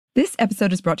This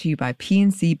episode is brought to you by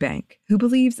PNC Bank, who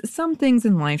believes some things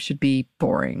in life should be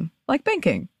boring, like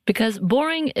banking. Because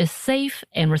boring is safe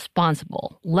and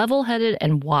responsible, level-headed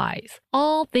and wise.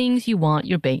 All things you want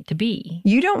your bank to be.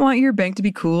 You don't want your bank to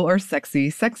be cool or sexy.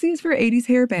 Sexy is for 80s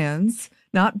hair bands,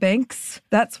 not banks.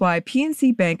 That's why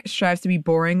PNC Bank strives to be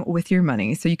boring with your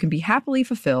money so you can be happily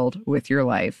fulfilled with your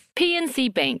life.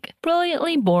 PNC Bank,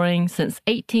 brilliantly boring since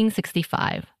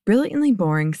 1865. Brilliantly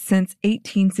Boring Since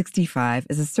 1865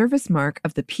 is a service mark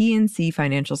of the PNC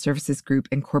Financial Services Group,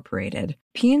 Incorporated.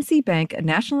 PNC Bank, a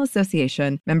National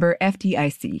Association, member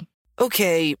FDIC.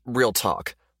 Okay, real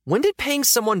talk. When did paying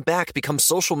someone back become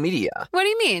social media? What do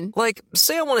you mean? Like,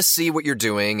 say I want to see what you're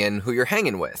doing and who you're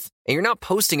hanging with, and you're not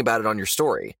posting about it on your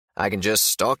story. I can just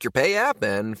stalk your Pay app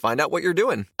and find out what you're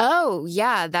doing. Oh,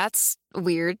 yeah, that's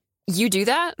weird. You do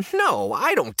that? No,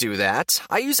 I don't do that.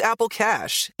 I use Apple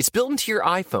Cash. It's built into your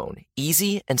iPhone,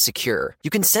 easy and secure. You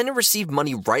can send and receive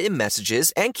money right in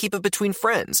Messages and keep it between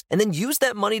friends, and then use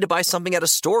that money to buy something at a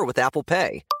store with Apple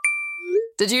Pay.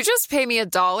 Did you just pay me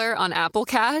 $1 on Apple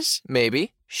Cash?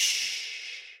 Maybe.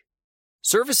 Shh.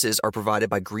 Services are provided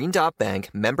by Green Dot Bank,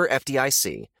 member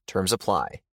FDIC. Terms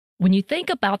apply. When you think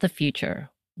about the future,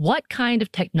 what kind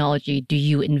of technology do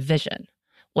you envision?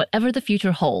 Whatever the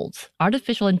future holds,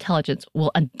 artificial intelligence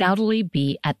will undoubtedly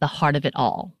be at the heart of it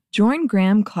all. Join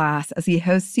Graham Class as he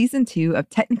hosts Season 2 of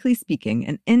Technically Speaking,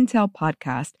 an Intel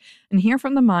podcast, and hear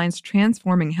from the minds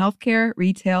transforming healthcare,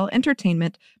 retail,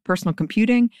 entertainment, personal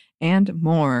computing, and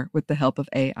more with the help of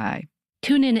AI.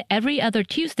 Tune in every other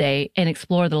Tuesday and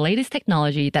explore the latest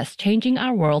technology that's changing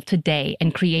our world today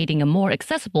and creating a more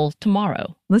accessible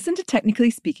tomorrow. Listen to Technically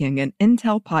Speaking, an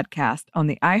Intel podcast on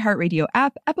the iHeartRadio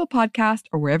app, Apple Podcast,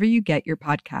 or wherever you get your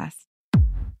podcasts.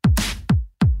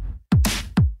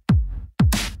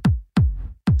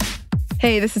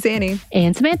 Hey, this is Annie.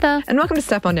 And Samantha. And welcome to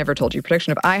Stuff Mom Never Told You,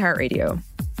 production of iHeartRadio.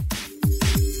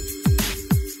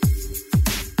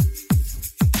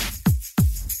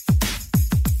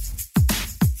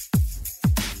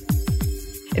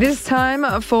 It is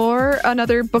time for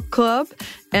another book club,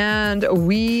 and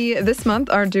we, this month,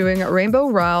 are doing Rainbow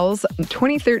Rowell's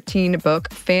 2013 book,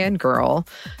 Fangirl.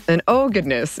 And oh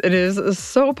goodness, it is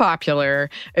so popular.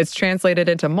 It's translated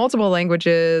into multiple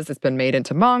languages, it's been made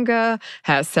into manga,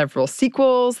 has several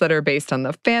sequels that are based on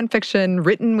the fan fiction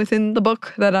written within the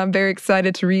book that I'm very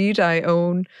excited to read. I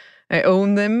own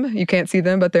them. You can't see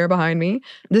them, but they're behind me.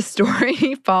 This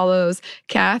story follows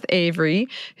Kath Avery,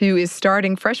 who is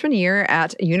starting freshman year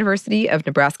at University of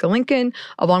Nebraska-Lincoln,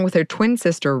 along with her twin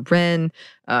sister, Ren.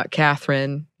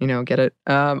 Catherine, get it?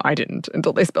 I didn't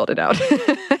until they spelled it out.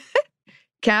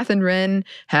 Kath and Ren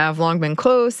have long been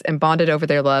close and bonded over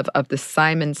their love of the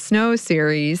Simon Snow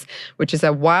series, which is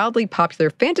a wildly popular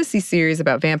fantasy series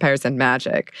about vampires and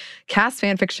magic. Kath's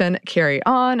fanfiction, Carry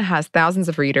On, has thousands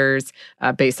of readers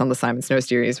based on the Simon Snow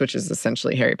series, which is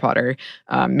essentially Harry Potter,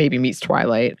 maybe meets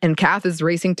Twilight. And Kath is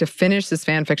racing to finish this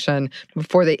fanfiction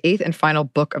before the 8th and final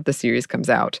book of the series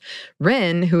comes out.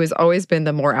 Ren, who has always been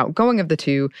the more outgoing of the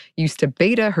two, used to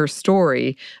beta her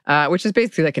story, which is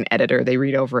basically like an editor. They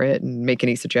read over it and make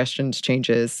any suggestions,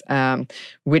 changes,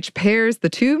 which pairs the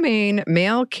two main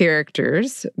male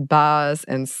characters, Baz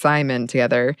and Simon,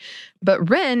 together. But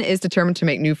Ren is determined to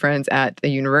make new friends at the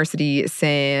university,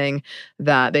 saying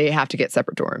that they have to get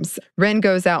separate dorms. Ren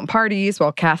goes out and parties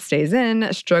while Kath stays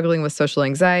in, struggling with social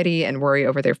anxiety and worry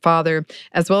over their father,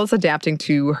 as well as adapting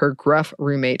to her gruff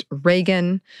roommate,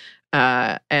 Reagan,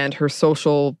 and her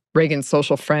Reagan's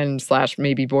social friend /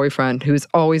 maybe boyfriend, who's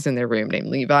always in their room, named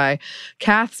Levi.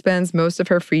 Kath spends most of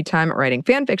her free time writing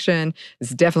fan fiction, is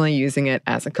definitely using it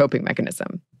as a coping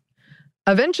mechanism.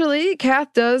 Eventually,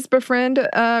 Kath does befriend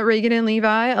Reagan and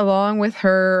Levi, along with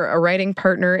her writing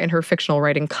partner in her fictional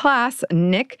writing class,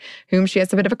 Nick, whom she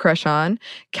has a bit of a crush on.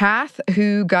 Kath,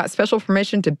 who got special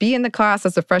permission to be in the class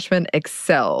as a freshman,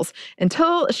 excels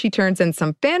until she turns in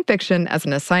some fan fiction as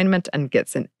an assignment and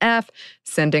gets an F,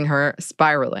 sending her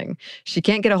spiraling. She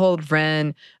can't get a hold of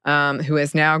Ren, who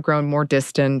has now grown more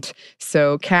distant,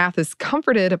 so Kath is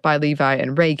comforted by Levi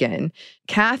and Reagan.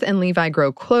 Kath and Levi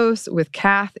grow close, with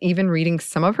Kath even reading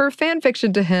some of her fan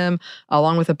fiction to him,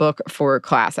 along with a book for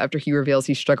class after he reveals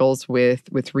he struggles with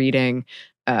reading.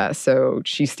 So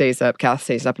Kath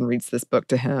stays up and reads this book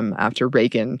to him after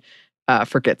Reagan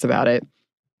forgets about it.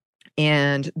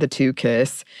 And the two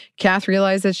kiss. Kath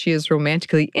realizes she is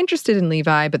romantically interested in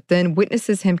Levi, but then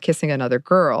witnesses him kissing another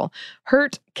girl.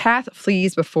 Hurt, Kath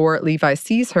flees before Levi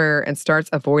sees her and starts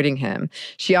avoiding him.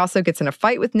 She also gets in a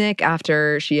fight with Nick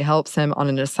after she helps him on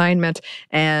an assignment,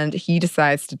 and he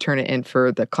decides to turn it in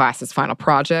for the class's final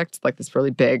project, like this really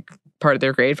big part of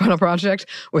their grade final project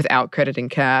without crediting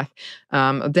Kath.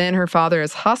 Then her father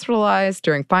is hospitalized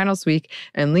during finals week,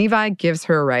 and Levi gives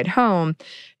her a ride home,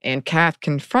 and Kath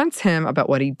confronts him about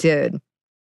what he did.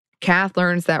 Kath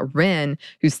learns that Rin,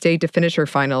 who stayed to finish her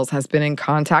finals, has been in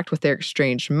contact with their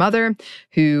estranged mother,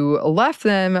 who left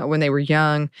them when they were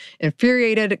young.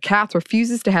 Infuriated, Kath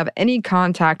refuses to have any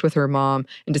contact with her mom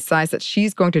and decides that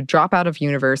she's going to drop out of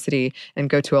university and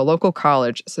go to a local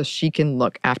college so she can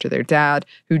look after their dad,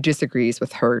 who disagrees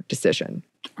with her decision.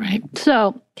 Right.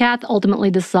 So Kath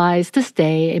ultimately decides to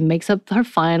stay and makes up her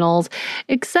finals,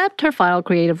 except her final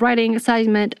creative writing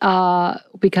assignment,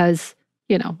 because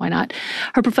why not?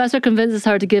 Her professor convinces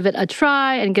her to give it a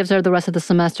try and gives her the rest of the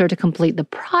semester to complete the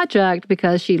project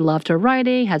because she loved her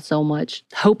writing, had so much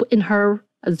hope in her.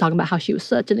 I was talking about how she was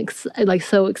such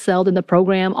so excelled in the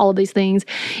program, all of these things,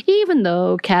 even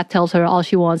though Kath tells her all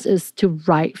she wants is to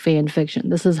write fan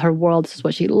fiction. This is her world. This is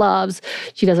what she loves.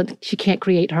 She can't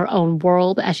create her own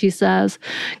world, as she says.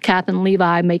 Kath and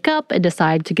Levi make up and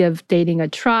decide to give dating a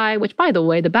try, which, by the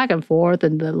way, the back and forth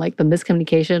and the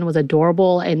miscommunication was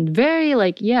adorable and very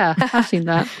yeah, I've seen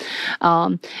that.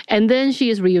 And then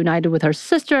she is reunited with her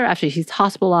sister after she's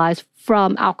hospitalized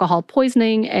from alcohol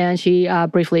poisoning, and she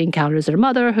briefly encounters her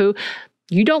mother, who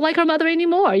you don't like her mother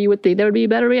anymore. You would think there would be a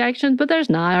better reaction, but there's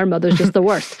not. Her mother's just the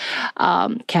worst.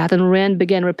 Kath and Rin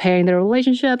begin repairing their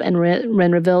relationship, and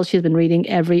Rin reveals she's been reading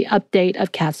every update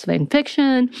of Kath's fan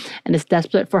fiction and is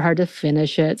desperate for her to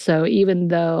finish it. So even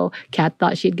though Kath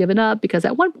thought she'd given up, because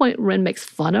at one point Rin makes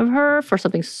fun of her for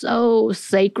something so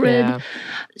sacred,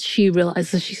 she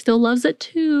realizes she still loves it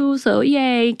too. So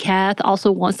yay, Kath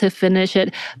also wants to finish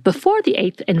it before the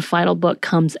 8th and final book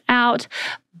comes out,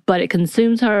 but it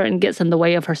consumes her and gets in the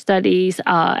way of her studies.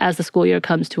 As the school year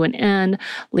comes to an end,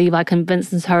 Levi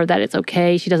convinces her that it's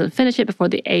okay. She doesn't finish it before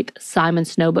the 8th Simon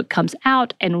Snow book comes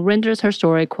out and renders her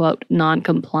story, quote,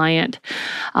 non-compliant,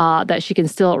 that she can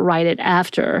still write it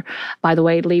after. By the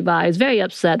way, Levi is very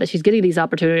upset that she's getting these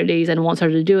opportunities and wants her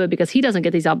to do it because he doesn't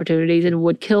get these opportunities and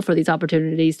would kill for these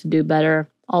opportunities to do better.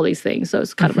 All these things. So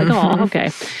it's kind of like, oh, okay.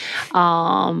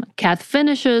 Kath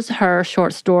finishes her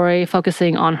short story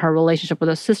focusing on her relationship with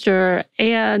her sister,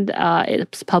 and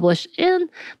it's published in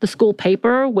the school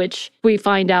paper, which we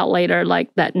find out later,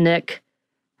 that Nick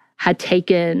had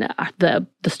taken the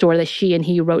story that she and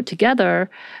he wrote together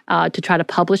to try to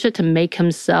publish it, to make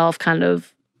himself kind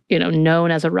of known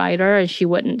as a writer, and she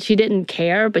didn't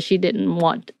care, but she didn't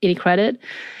want any credit.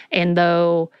 And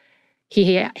though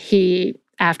he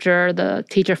after the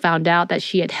teacher found out that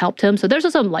she had helped him. So there's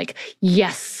just some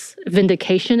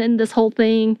vindication in this whole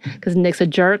thing because Nick's a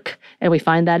jerk and we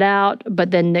find that out. But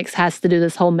then Nick has to do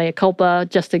this whole mea culpa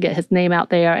just to get his name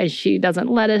out there, and she doesn't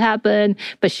let it happen.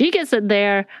 But she gets it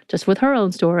there just with her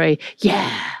own story.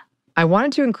 Yeah. I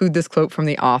wanted to include this quote from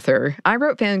the author. I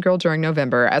wrote Fangirl during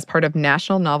November as part of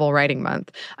National Novel Writing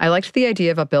Month. I liked the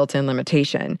idea of a built-in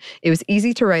limitation. It was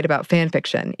easy to write about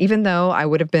fanfiction, even though I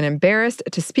would have been embarrassed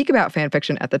to speak about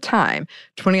fanfiction at the time.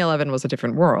 2011 was a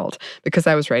different world because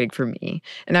I was writing for me.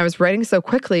 And I was writing so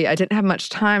quickly, I didn't have much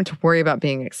time to worry about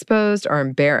being exposed or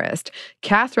embarrassed.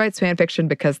 Kath writes fanfiction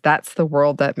because that's the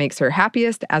world that makes her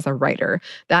happiest as a writer.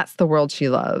 That's the world she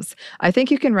loves. I think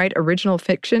you can write original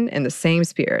fiction in the same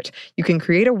spirit. You can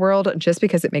create a world just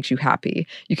because it makes you happy.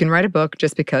 You can write a book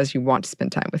just because you want to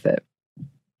spend time with it.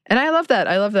 And I love that.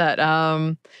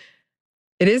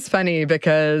 It is funny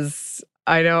because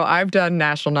I know I've done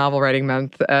National Novel Writing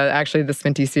Month. Actually, the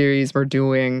Sminty series we're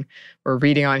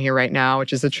reading on here right now,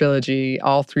 which is a trilogy.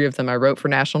 All 3 of them I wrote for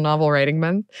National Novel Writing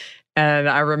Month. And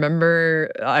I remember,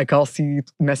 I'll see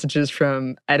messages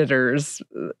from editors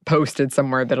posted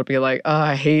somewhere that'll be like, oh,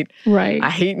 I hate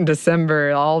in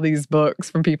December, all these books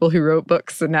from people who wrote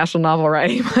books at National Novel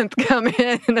Writing Month come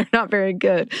in and they're not very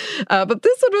good. But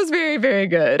this one was very, very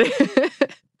good.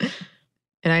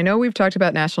 And I know we've talked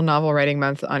about National Novel Writing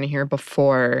Month on here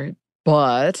before,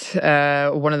 but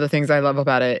one of the things I love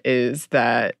about it is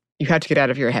that you have to get out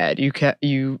of your head. You can't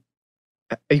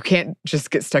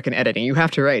just get stuck in editing. You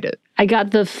have to write it. I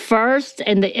got the first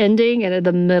and the ending, and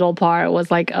the middle part was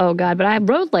like, oh God. But I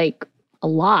wrote a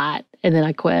lot, and then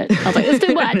I quit. I was like, it's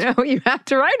too much. No, you have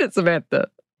to write it, Samantha.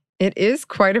 It is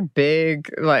quite a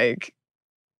big,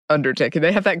 undertaking.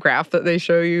 They have that graph that they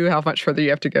show you how much further you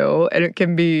have to go, and it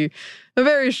can be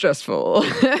very stressful.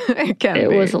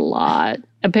 It was a lot.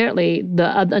 Apparently,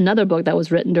 another book that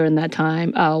was written during that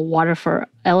time, Water for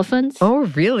Elephants. Oh,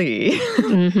 really?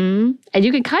 Mm-hmm. And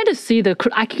you can kind of see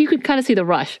the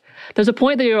rush. There's a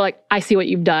point that you're like, I see what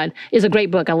you've done. It's a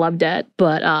great book. I loved it.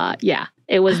 But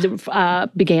it was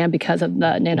began because of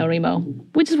the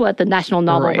NaNoWriMo, which is what the National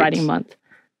Novel Writing Month,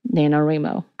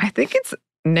 NaNoWriMo. I think it's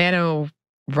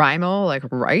NaNoWriMo, like,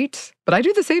 write, but I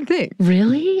do the same thing.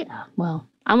 Really? Well,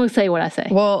 I'm going to say what I say.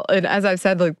 Well, and as I've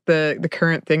said, like, the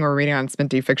current thing we're reading on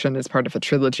Sminty Fiction is part of a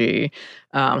trilogy.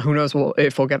 Who knows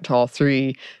if we'll get to all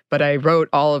three, but I wrote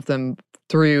all of them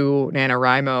through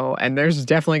NaNoWriMo, and there's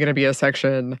definitely going to be a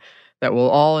section that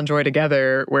we'll all enjoy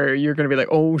together where you're going to be like,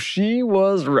 oh, she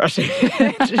was rushing.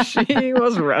 She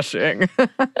was rushing.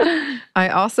 I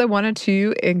also wanted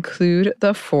to include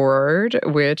the foreword,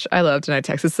 which I loved. And I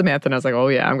texted Samantha and I was like, oh,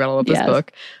 yeah, I'm going to love this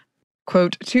book.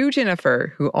 Quote, to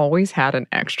Jennifer, who always had an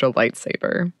extra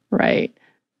lightsaber. Right.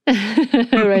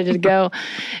 Ready to go.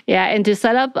 Yeah, and to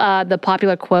set up the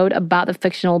popular quote about the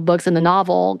fictional books in the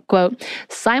novel, quote,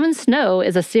 Simon Snow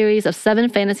is a series of 7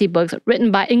 fantasy books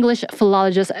written by English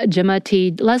philologist Gemma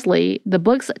T. Leslie. The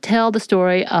books tell the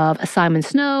story of Simon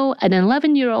Snow, an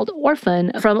 11-year-old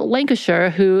orphan from Lancashire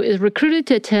who is recruited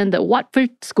to attend the Watford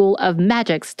School of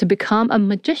Magics to become a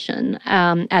magician.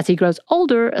 As he grows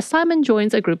older, Simon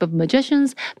joins a group of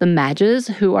magicians, the Mages,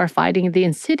 who are fighting the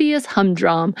insidious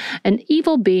Humdrum, an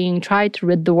evil being tried to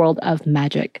rid the world of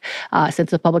magic.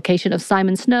 Since the publication of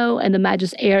Simon Snow and the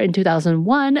Magus Heir in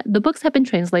 2001, the books have been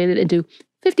translated into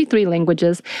 53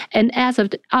 languages, and as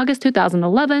of August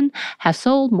 2011, have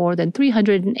sold more than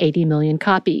 380 million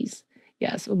copies.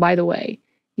 Yes, by the way,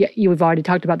 you've already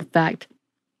talked about the fact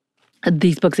that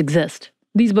these books exist.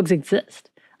 These books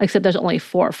exist, except there's only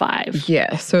 4 or 5.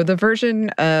 Yeah, so the version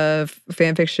of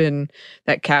fan fiction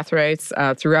that Kath writes,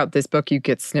 throughout this book, you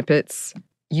get snippets.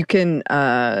 You can,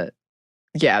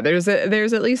 there's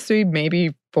at least 3,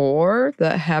 maybe 4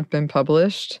 that have been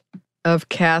published of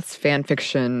Kath's fan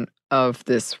fiction of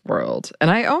this world. And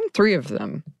I own 3 of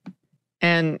them.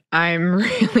 And I'm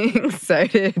really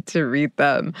excited to read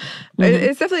them. Mm-hmm.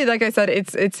 It's definitely, like I said,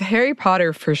 it's Harry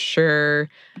Potter for sure,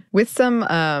 with some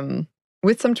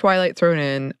Twilight thrown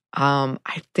in.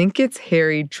 I think it's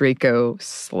Harry Draco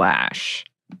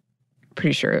 /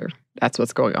 pretty sure that's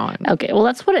what's going on. Okay, well,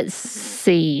 that's what it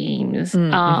seems.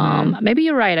 Mm-hmm. Maybe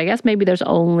you're right. I guess maybe there's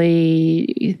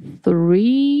only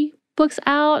 3 books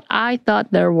out. I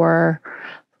thought there were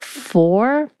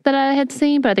 4 that I had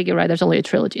seen, but I think you're right. There's only a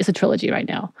trilogy. It's a trilogy right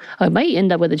now. It might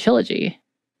end up with a trilogy,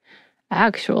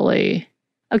 actually.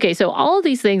 Okay, so all of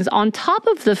these things on top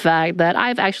of the fact that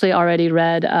I've actually already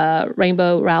read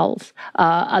Rainbow Rowell's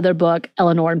other book,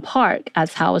 Eleanor in Park.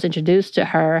 That's how I was introduced to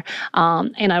her.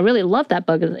 And I really love that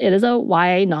book. It is a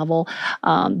YA novel,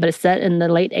 but it's set in the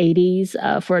late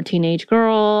 80s for a teenage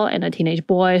girl and a teenage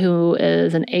boy who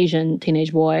is an Asian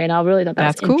teenage boy. And I really thought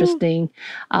that's cool. Interesting.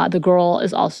 The girl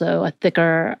is also a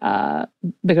thicker,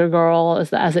 bigger girl,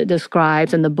 as it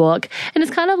describes in the book. And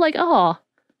it's kind of like, oh,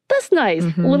 that's nice.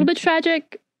 Mm-hmm. A little bit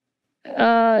tragic.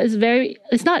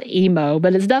 It's not emo,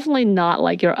 but it's definitely not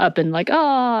like you're up in like,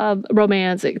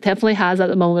 romance. It definitely has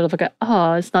that moment of like,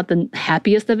 it's not the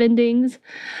happiest of endings.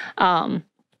 But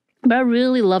I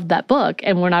really loved that book.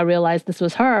 And when I realized this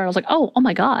was her, I was like, oh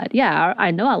my God. Yeah,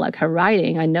 I know I like her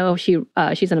writing. I know she's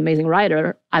an amazing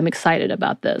writer. I'm excited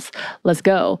about this. Let's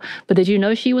go. But did you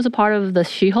know she was a part of the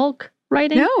She-Hulk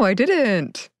writing? No, I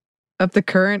didn't. Of the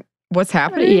current what's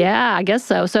happening? Yeah, I guess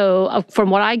so. So from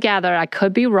what I gather, I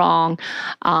could be wrong.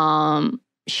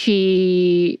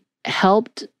 She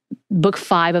helped book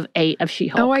 5 of 8 of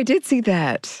She-Hulk. Oh, I did see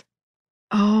that.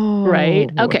 Oh. Right?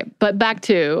 Okay, but back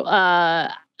to,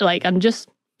 I'm just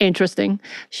interesting.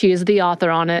 She is the author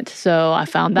on it, so I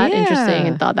found that interesting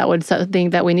and thought that was something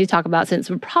that we need to talk about since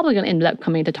we're probably going to end up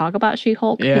coming to talk about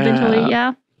She-Hulk eventually.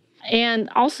 Yeah. And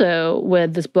also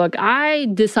with this book, I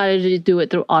decided to do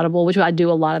it through Audible, which I do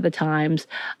a lot of the times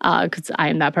because I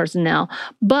am that person now.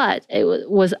 But it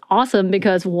was awesome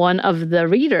because one of the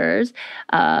readers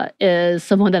is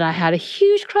someone that I had a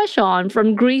huge crush on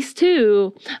from Grease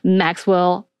 2,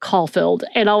 Maxwell Caulfield.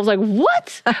 And I was like,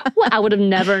 what? I would have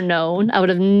never known.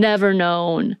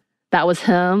 That was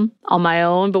him on my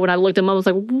own. But when I looked him up, I was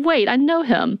like, wait, I know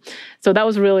him. So that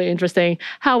was really interesting.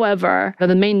 However,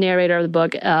 the main narrator of the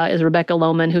book is Rebecca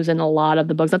Loman, who's in a lot of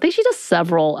the books. I think she does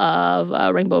several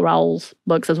of Rainbow Rowell's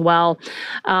books as well.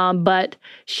 But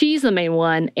she's the main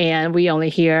one. And the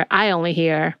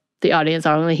audience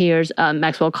only hears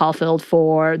Maxwell Caulfield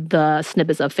for the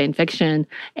snippets of fan fiction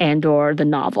and or the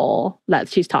novel that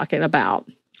she's talking about.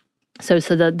 So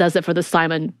that does it for the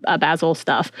Simon Basil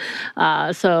stuff.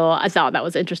 So I thought that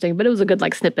was interesting, but it was a good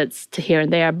snippets to here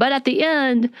and there. But at the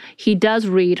end, he does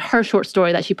read her short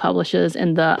story that she publishes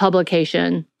in the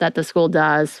publication that the school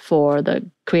does for the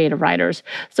creative writers.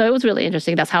 So it was really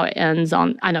interesting. That's how it ends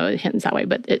on. I know it ends that way,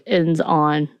 but it ends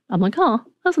on. I'm like, oh,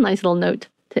 that's a nice little note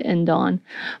to end on.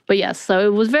 But yes, so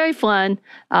it was very fun.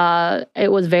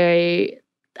 It was very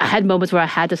I had moments where I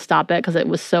had to stop it because it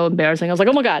was so embarrassing. I was like,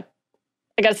 oh my God,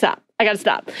 I gotta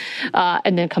stop.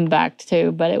 And then come back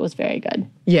to, but it was very good.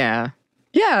 Yeah.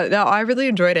 Yeah, no, I really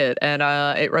enjoyed it. And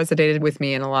it resonated with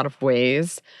me in a lot of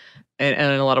ways. And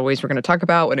in a lot of ways we're going to talk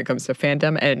about when it comes to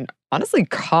fandom and honestly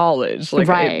college. Like,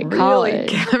 right, it really college.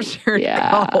 captured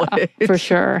college. For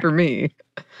sure. For me.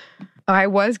 I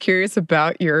was curious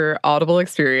about your Audible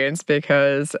experience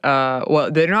because, well,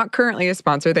 they're not currently a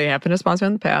sponsor. They have been a sponsor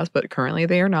in the past, but currently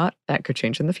they are not. That could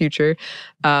change in the future.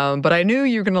 But I knew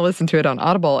you were going to listen to it on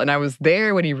Audible, and I was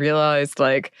there when you realized,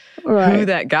 like, who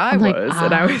that guy was.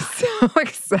 And I was so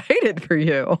excited for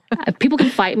you. People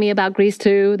can fight me about Grease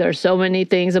 2. There's so many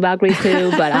things about Grease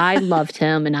 2, but I loved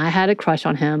him, and I had a crush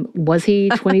on him. Was he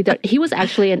 23? He was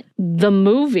actually in the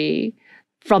movie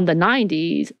from the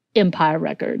 90s, Empire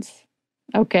Records.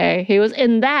 Okay, he was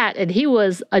in that, and he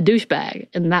was a douchebag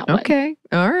in that one. Okay,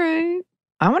 all right.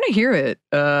 I want to hear it.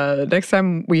 Next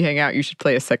time we hang out, you should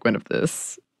play a segment of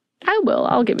this. I will.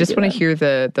 I'll give it to you. Just want to hear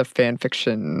the fan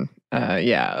fiction,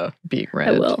 being read.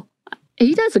 I will.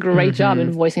 He does a great job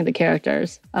in voicing the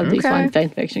characters of these fan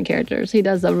fiction characters. He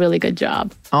does a really good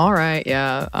job. All right,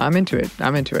 yeah, I'm into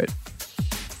it.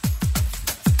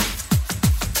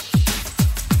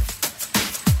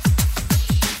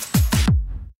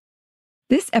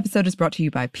 This episode is brought to you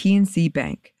by PNC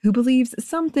Bank, who believes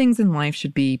some things in life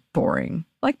should be boring,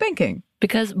 like banking.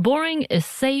 Because boring is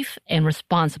safe and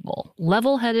responsible,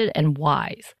 level-headed and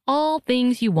wise. All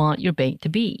things you want your bank to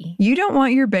be. You don't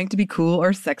want your bank to be cool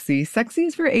or sexy. Sexy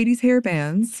is for 80s hair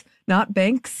bands, not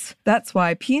banks. That's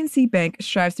why PNC Bank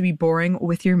strives to be boring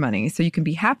with your money so you can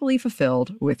be happily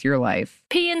fulfilled with your life.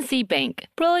 PNC Bank,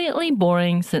 brilliantly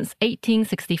boring since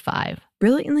 1865.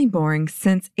 Brilliantly Boring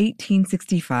Since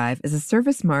 1865 is a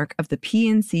service mark of the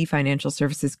PNC Financial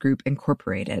Services Group,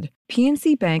 Incorporated.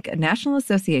 PNC Bank, a National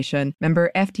Association,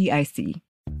 member FDIC.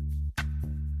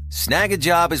 Snag a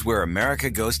Job is where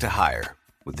America goes to hire,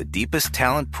 with the deepest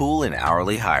talent pool in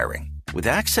hourly hiring. With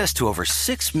access to over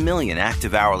 6 million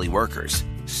active hourly workers,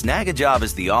 Snag a Job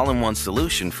is the all-in-one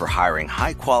solution for hiring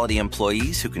high-quality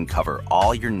employees who can cover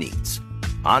all your needs.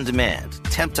 On demand,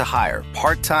 temp to hire,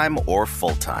 part-time or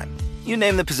full-time. You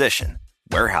name the position.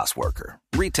 Warehouse worker,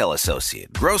 retail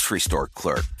associate, grocery store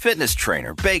clerk, fitness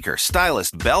trainer, baker,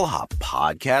 stylist, bellhop,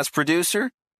 podcast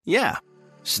producer. Yeah,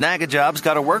 Snag a Job's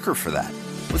got a worker for that.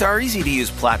 With our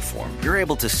easy-to-use platform, you're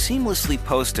able to seamlessly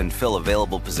post and fill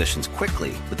available positions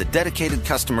quickly with a dedicated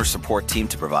customer support team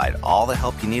to provide all the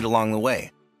help you need along the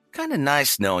way. Kind of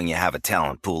nice knowing you have a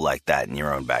talent pool like that in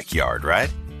your own backyard,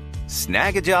 right?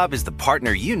 Snag a Job is the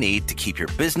partner you need to keep your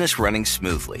business running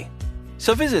smoothly.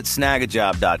 So visit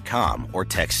snagajob.com or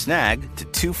text snag to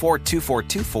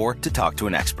 242424 to talk to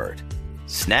an expert.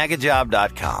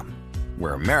 Snagajob.com,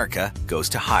 where America goes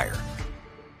to hire.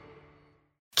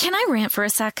 Can I rant for a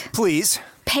sec? Please.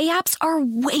 Pay apps are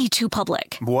way too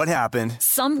public. What happened?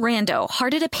 Some rando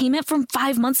hearted a payment from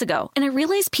 5 months ago, and I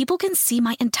realized people can see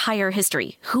my entire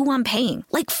history, who I'm paying,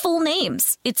 like full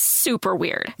names. It's super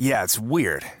weird. Yeah, it's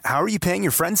weird. How are you paying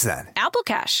your friends then? Apple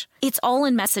Cash. It's all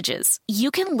in messages.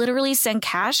 You can literally send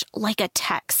cash like a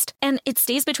text, and it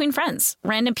stays between friends.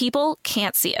 Random people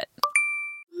can't see it.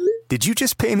 Did you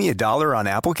just pay me $1 on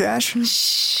Apple Cash?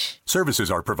 Shh. Services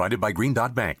are provided by Green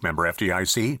Dot Bank, member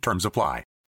FDIC. Terms apply.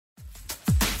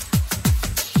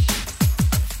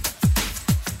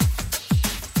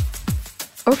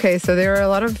 Okay, so there are a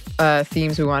lot of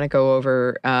themes we want to go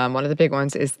over. One of the big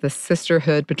ones is the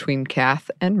sisterhood between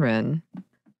Kath and Ren.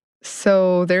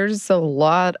 So there's a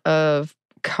lot of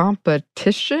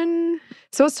competition.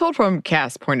 So it's told from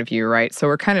Kath's point of view, right? So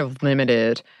we're kind of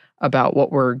limited about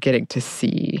what we're getting to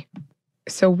see.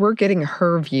 So we're getting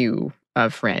her view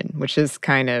of Ren, which is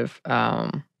kind of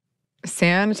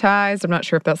sanitized. I'm not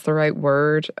sure if that's the right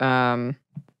word.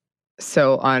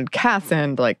 So on Kath's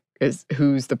end, like, is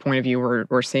who's the point of view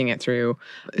we're seeing it through.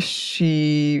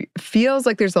 She feels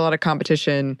like there's a lot of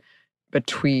competition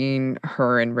between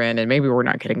her and Ren, and maybe we're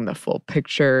not getting the full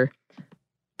picture.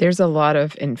 There's a lot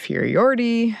of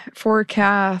inferiority for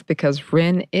Kath because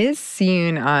Ren is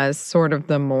seen as sort of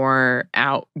the more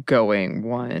outgoing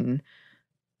one,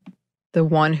 the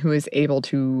one who is able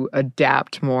to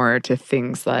adapt more to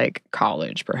things like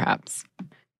college, perhaps.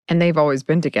 And they've always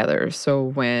been together. So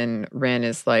when Ren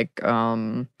is like,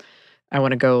 I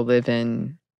want to go live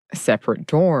in separate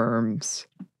dorms,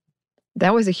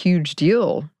 that was a huge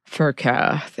deal for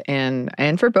Kath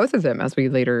and for both of them, as we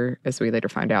later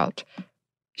find out.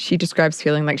 She describes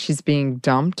feeling like she's being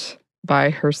dumped by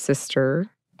her sister,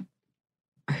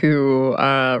 who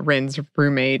Ren's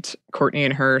roommate, Courtney,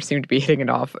 and her seem to be hitting it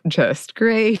off just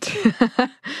great.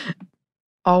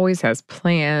 always has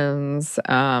plans.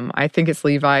 I think it's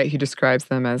Levi who describes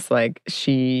them as like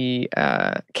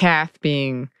Kath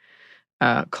being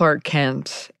Clark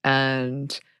Kent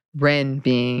and Ren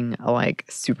being like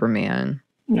Superman.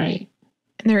 Right.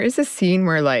 And there is a scene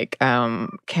where like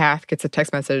Kath gets a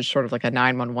text message, sort of like a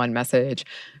 911 message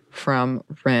from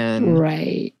Ren.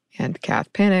 Right. And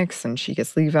Kath panics and she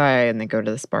gets Levi and they go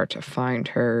to this bar to find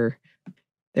her.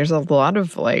 There's a lot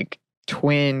of like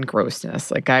twin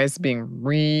grossness, like guys being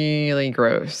really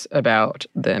gross about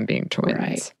them being twins.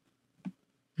 Right.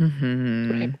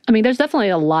 Mm-hmm. Right. I mean, there's definitely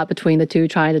a lot between the two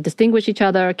trying to distinguish each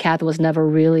other. Kath was never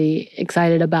really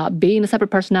excited about being a separate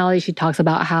personality. She talks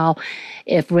about how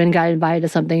if Ren got invited to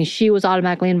something, she was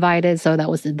automatically invited. So that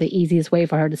was the easiest way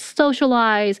for her to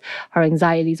socialize, her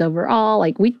anxieties overall.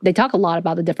 Like they talk a lot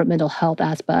about the different mental health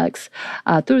aspects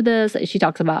through this. She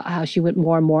talks about how she went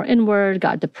more and more inward,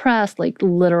 got depressed, like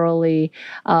literally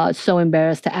so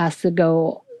embarrassed to ask to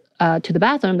go to the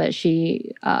bathroom that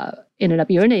she ended up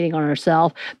urinating on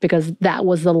herself because that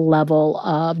was the level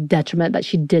of detriment that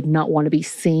she did not want to be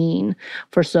seen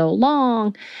for so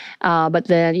long. But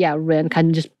then, Ren kind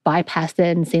of just bypassed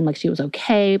it and seemed like she was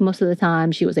okay most of the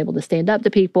time. She was able to stand up to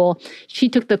people. She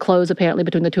took the clothes, apparently,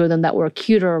 between the two of them that were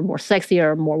cuter, more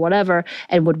sexier, more whatever,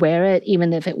 and would wear it,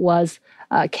 even if it was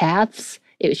Kath's.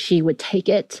 She would take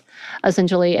it,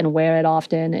 essentially, and wear it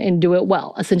often and do it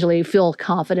well, essentially feel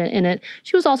confident in it.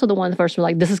 She was also the one first who was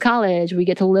like, this is college. We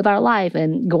get to live our life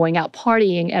and going out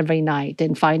partying every night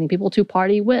and finding people to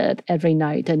party with every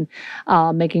night and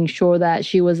making sure that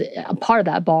she was a part of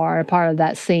that bar, a part of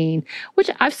that scene,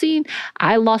 which I've seen.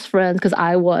 I lost friends because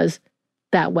I was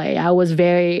that way. I was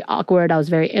very awkward. I was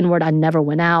very inward. I never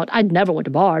went out. I never went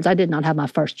to bars. I did not have my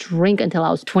first drink until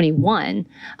I was 21.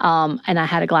 And I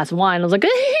had a glass of wine. I was like,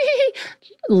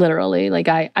 literally, like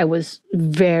I was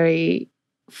very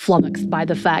flummoxed by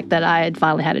the fact that I had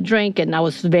finally had a drink, and I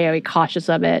was very cautious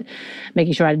of it,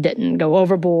 making sure I didn't go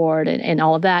overboard and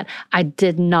all of that. I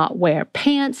did not wear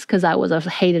pants because I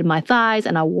hated my thighs,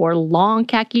 and I wore long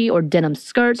khaki or denim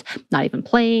skirts, not even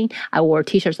playing. I wore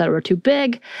t-shirts that were too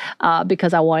big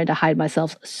because I wanted to hide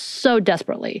myself so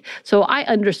desperately. So I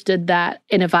understood that,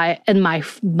 and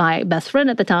my best friend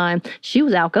at the time, she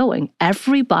was outgoing.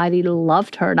 Everybody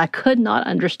loved her, and I could not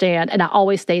understand, and I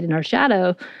always stayed in her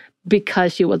shadow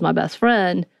because she was my best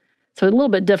friend. So a little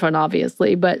bit different,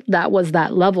 obviously, but that was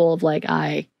that level of like,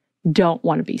 I don't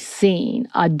want to be seen.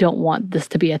 I don't want this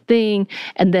to be a thing.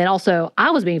 And then also, I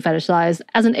was being fetishized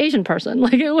as an Asian person.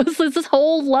 Like it was this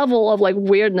whole level of like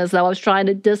weirdness that I was trying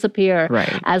to disappear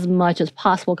as much as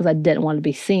possible because I didn't want to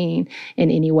be seen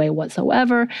in any way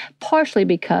whatsoever. Partially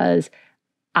because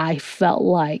I felt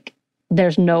like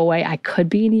there's no way I could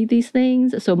be any of these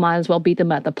things. So might as well beat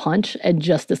them at the punch and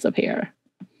just disappear.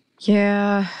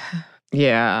 Yeah.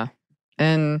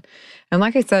 And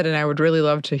like I said, and I would really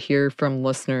love to hear from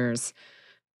listeners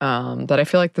that I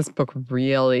feel like this book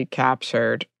really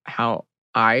captured how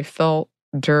I felt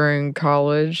during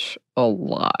college a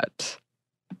lot,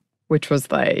 which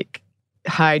was like,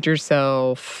 hide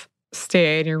yourself,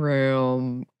 stay in your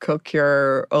room, cook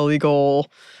your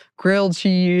illegal grilled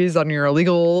cheese on your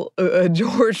illegal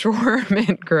George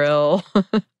Foreman grill.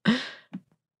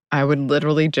 I would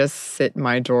literally just sit in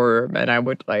my dorm and I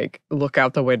would like look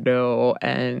out the window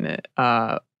and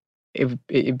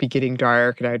it'd be getting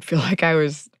dark and I'd feel like I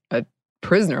was a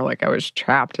prisoner, like I was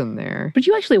trapped in there. But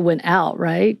you actually went out,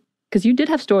 right? Because you did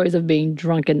have stories of being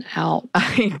drunken out.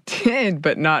 I did,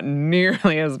 but not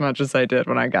nearly as much as I did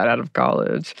when I got out of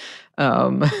college.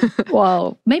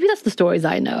 Well, maybe that's the stories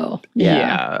I know.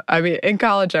 Yeah. I mean, in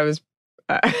college, I was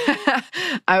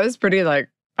pretty like,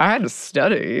 I had to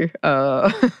study.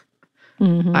 I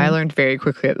learned very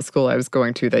quickly at the school I was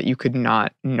going to that you could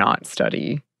not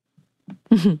study.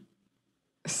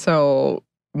 So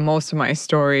most of my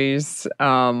stories,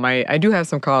 I do have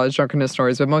some college drunkenness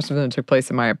stories, but most of them took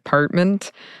place in my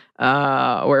apartment,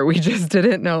 where we just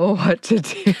didn't know what to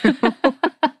do.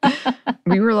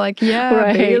 We were like,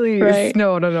 Baileys. Right.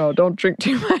 No, don't drink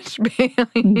too much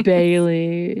Baileys.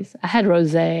 Baileys. I had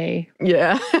rosé.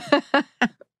 Yeah.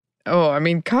 Oh, I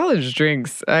mean, college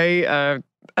drinks. I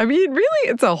mean, really,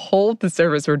 it's a whole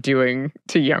disservice we're doing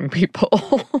to young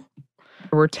people.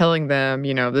 We're telling them,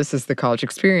 this is the college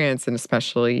experience, and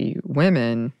especially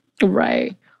women.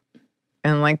 Right.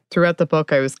 And like throughout the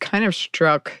book, I was kind of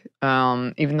struck,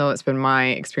 even though it's been my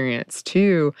experience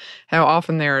too, how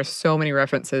often there are so many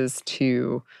references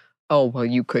to, oh, well,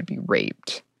 you could be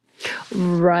raped.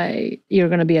 Right. You're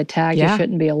going to be attacked. Yeah. You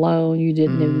shouldn't be alone. You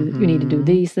you need to do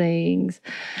these things.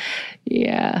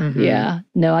 Yeah. Yeah.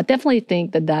 No, I definitely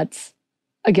think that's,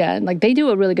 again, like they do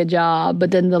a really good job,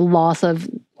 but then the loss of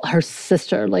her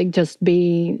sister, like just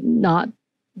being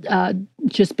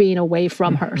away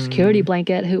from her security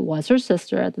blanket, who was her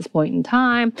sister at this point in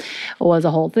time, was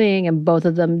a whole thing, and both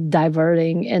of them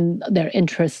diverting in their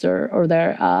interests or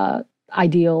their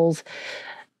ideals.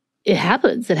 It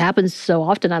happens. It happens so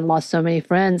often. I lost so many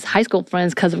friends, high school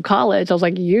friends, because of college. I was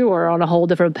like, you are on a whole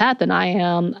different path than I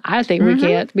am. I think we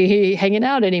can't be hanging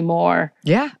out anymore.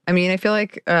 Yeah. I mean, I feel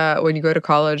like when you go to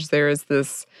college, there is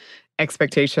this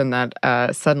expectation that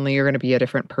suddenly you're going to be a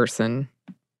different person.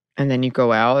 And then you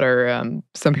go out, or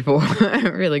some people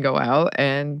really go out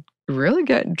and really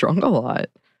get drunk a lot.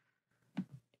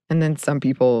 And then some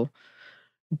people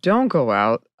don't go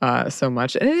out so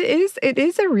much. And it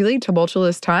is a really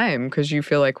tumultuous time because you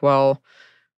feel like, well,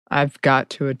 I've got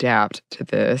to adapt to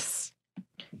this.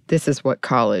 This is what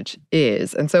college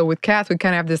is. And so with Kath, we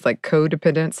kind of have this like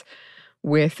codependence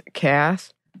with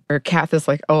Kath, or Kath is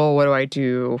like, oh, what do I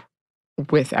do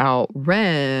without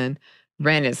Ren?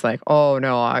 Ren is like, oh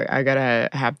no, I gotta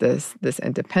have this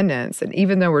independence. And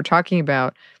even though we're talking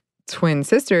about twin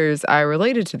sisters, I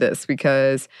related to this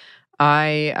because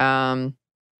I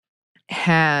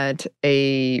had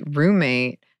a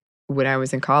roommate when I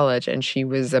was in college, and she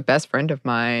was a best friend of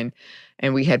mine,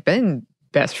 and we had been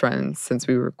best friends since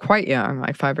we were quite young,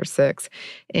 like 5 or 6.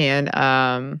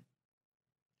 And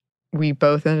we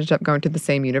both ended up going to the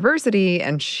same university,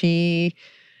 and she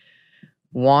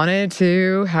wanted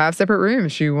to have separate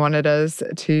rooms. She wanted us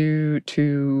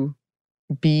to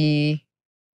be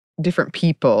different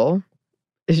people.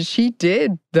 She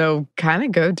did, though, kind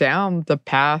of go down the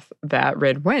path that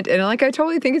Red went. And like, I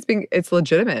totally think it's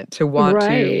legitimate to want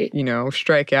to,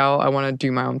 strike out. I want to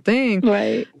do my own thing.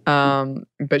 Right.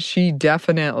 But she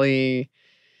definitely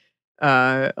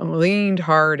leaned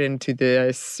hard into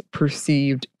this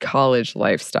perceived college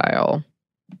lifestyle.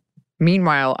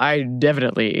 Meanwhile, I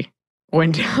definitely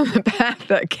went down the path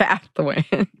that Kath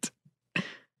went.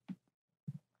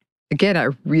 Again, I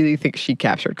really think she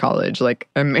captured college, like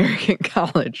American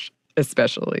college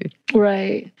especially.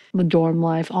 Right. The dorm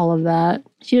life, all of that.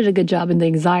 She did a good job in the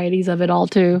anxieties of it all,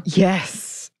 too.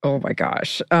 Yes. Oh, my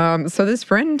gosh. So this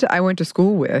friend I went to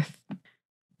school with,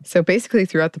 so basically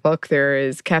throughout the book,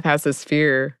 Kath has this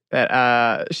fear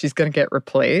that she's going to get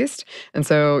replaced. And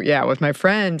so, yeah, with my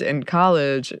friend in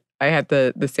college, I had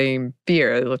the same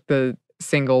fear, like the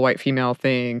single white female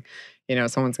thing,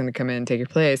 someone's going to come in and take your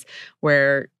place,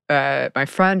 where my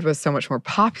friend was so much more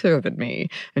popular than me,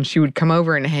 and she would come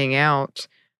over and hang out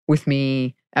with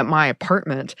me at my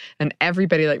apartment, and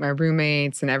everybody, like my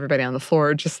roommates and everybody on the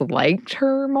floor, just liked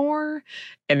her more,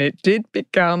 and it did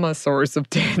become a source of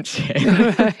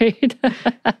tension. Right.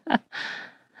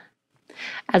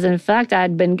 As in fact,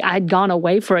 I'd gone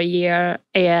away for a year,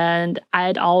 and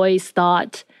I'd always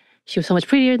thought she was so much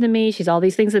prettier than me. She's all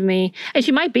these things than me. And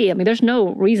she might be. I mean, there's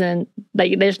no reason,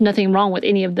 there's nothing wrong with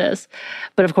any of this.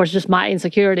 But of course, just my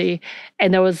insecurity.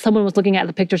 And someone was looking at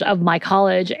the pictures of my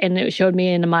college, and it showed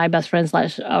me and my best friend /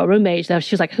 roommate.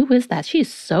 She was like, who is that?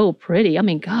 She's so pretty. I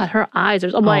mean, God, her eyes are,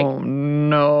 I'm like, oh,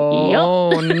 no. Yep.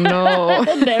 Oh, no.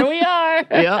 There we are.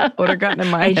 Yeah, would have gotten in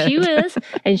my head.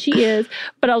 And she is.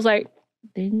 But I was like,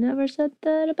 they never said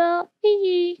that about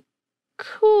me.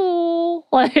 Cool.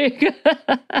 Like,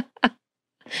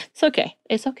 it's okay.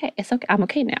 It's okay. It's okay. I'm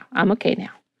okay now.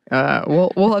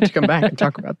 We'll have to come back and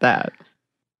talk about that.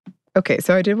 Okay,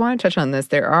 so I did want to touch on this.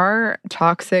 There are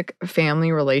toxic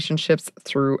family relationships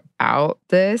throughout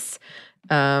this.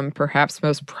 Perhaps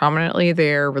most prominently,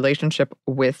 their relationship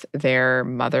with their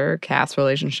mother, Kath's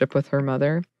relationship with her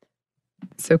mother.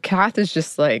 So Kath is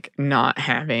just like not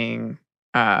having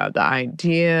the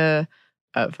idea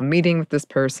of meeting with this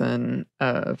person,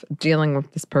 of dealing with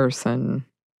this person.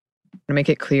 To make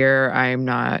it clear, I'm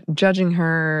not judging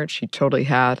her. She totally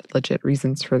had legit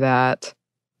reasons for that.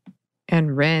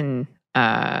 And Ren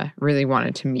really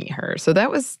wanted to meet her. So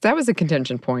that was a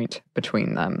contention point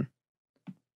between them,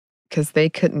 because they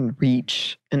couldn't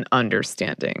reach an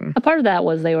understanding. A part of that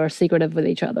was they were secretive with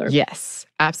each other. Yes,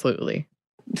 absolutely.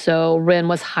 So Ren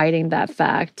was hiding that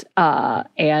fact.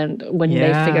 And when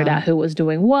they figured out who was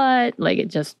doing what, like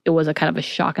it was a kind of a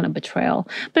shock and a betrayal,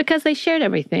 because they shared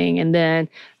everything. And then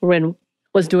Ren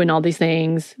was doing all these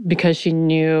things because she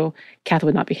knew Kath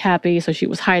would not be happy. So she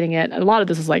was hiding it. A lot of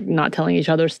this is like not telling each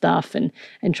other stuff and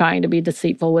trying to be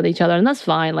deceitful with each other. And that's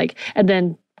fine. Like, and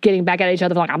then getting back at each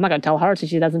other, like, I'm not going to tell her so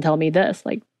she doesn't tell me this.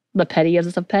 Like the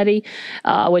pettiest of petty,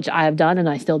 which I have done and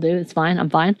I still do. It's fine. I'm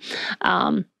fine.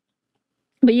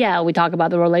 But yeah, we talk about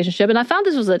the relationship. And I found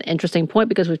this was an interesting point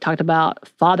because we've talked about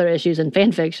father issues in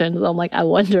fan fiction. So I'm like, I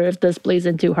wonder if this bleeds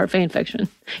into her fan fiction,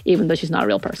 even though she's not a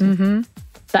real person. Mm-hmm.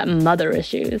 That mother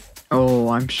issues. Oh,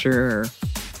 I'm sure.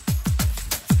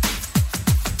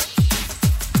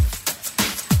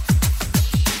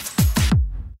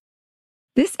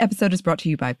 This episode is brought to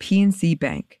you by PNC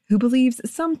Bank, who believes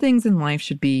some things in life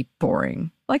should be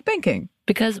boring, like banking.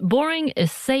 Because boring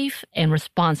is safe and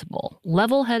responsible,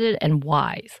 level-headed and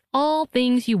wise. All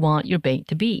things you want your bank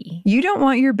to be. You don't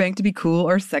want your bank to be cool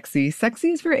or sexy.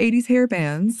 Sexy is for 80s hair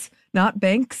bands, not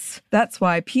banks. That's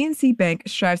why PNC Bank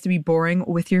strives to be boring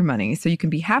with your money so you can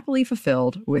be happily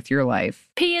fulfilled with your life.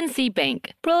 PNC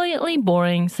Bank, brilliantly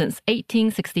boring since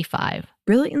 1865.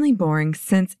 Brilliantly Boring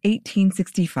Since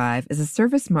 1865 is a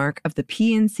service mark of the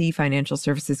PNC Financial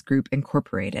Services Group,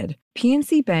 Incorporated.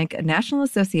 PNC Bank, a National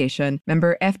Association,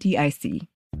 member FDIC.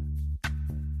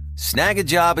 Snag a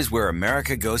Job is where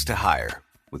America goes to hire,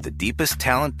 with the deepest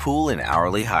talent pool in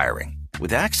hourly hiring.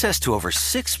 With access to over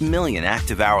 6 million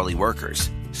active hourly workers,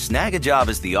 Snag a Job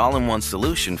is the all-in-one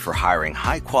solution for hiring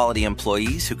high-quality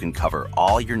employees who can cover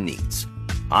all your needs.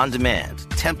 On demand,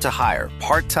 temp to hire,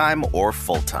 part-time or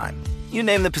full-time. You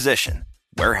name the position.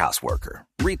 Warehouse worker,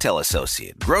 retail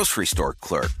associate, grocery store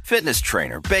clerk, fitness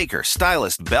trainer, baker,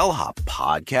 stylist, bellhop,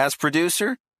 podcast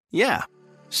producer. Yeah,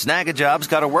 Snag a Job's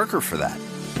got a worker for that.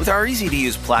 With our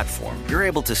easy-to-use platform, you're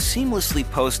able to seamlessly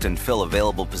post and fill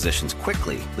available positions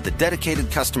quickly with a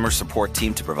dedicated customer support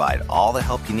team to provide all the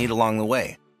help you need along the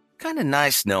way. Kind of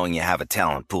nice knowing you have a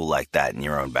talent pool like that in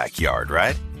your own backyard,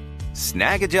 right?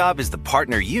 Snag a Job is the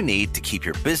partner you need to keep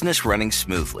your business running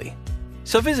smoothly.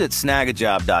 So visit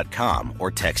snagajob.com or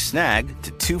text snag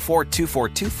to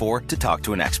 242424 to talk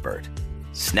to an expert.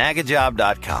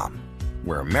 Snagajob.com,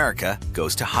 where America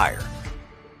goes to hire.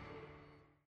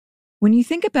 When you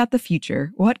think about the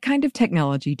future, what kind of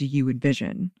technology do you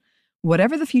envision?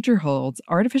 Whatever the future holds,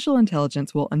 artificial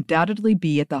intelligence will undoubtedly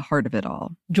be at the heart of it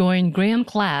all. Join Graham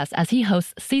Class as he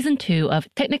hosts Season 2 of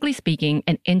Technically Speaking,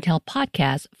 an Intel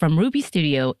podcast from Ruby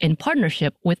Studio in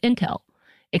partnership with Intel.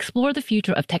 Explore the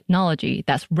future of technology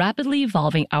that's rapidly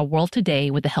evolving our world today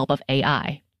with the help of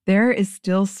AI. There is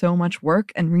still so much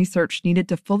work and research needed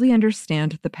to fully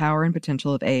understand the power and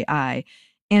potential of AI,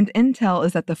 and Intel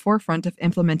is at the forefront of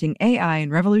implementing AI and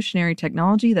revolutionary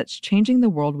technology that's changing the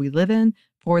world we live in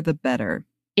for the better.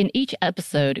 In each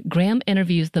episode, Graham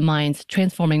interviews the minds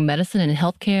transforming medicine and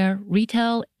healthcare,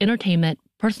 retail, entertainment,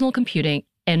 personal computing,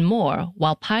 and more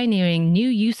while pioneering new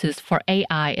uses for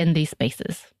AI in these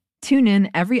spaces. Tune in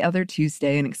every other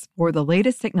Tuesday and explore the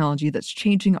latest technology that's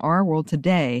changing our world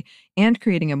today and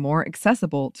creating a more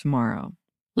accessible tomorrow.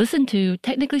 Listen to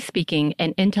Technically Speaking,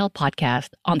 an Intel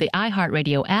podcast on the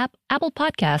iHeartRadio app, Apple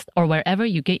Podcast, or wherever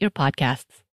you get your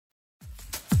podcasts.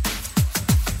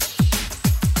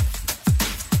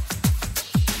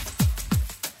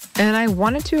 And I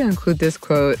wanted to include this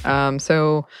quote.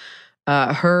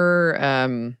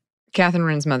 Catherine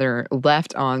Wren's mother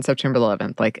left on September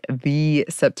 11th, like the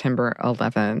September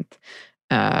 11th.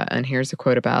 And here's a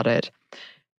quote about it.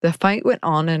 The fight went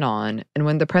on, and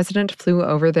when the president flew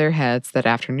over their heads that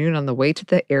afternoon on the way to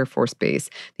the Air Force Base,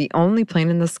 the only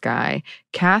plane in the sky,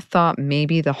 Kath thought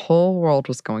maybe the whole world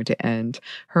was going to end.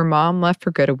 Her mom left for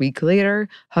good a week later,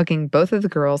 hugging both of the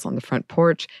girls on the front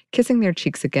porch, kissing their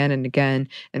cheeks again and again,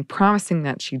 and promising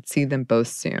that she'd see them both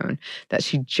soon, that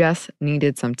she just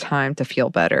needed some time to feel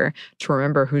better, to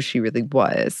remember who she really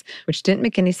was, which didn't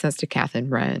make any sense to Catherine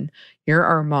Wren. You're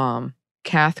our mom.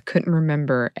 Kath couldn't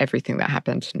remember everything that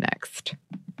happened next.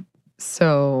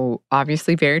 So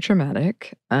obviously very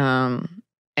traumatic.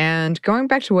 And going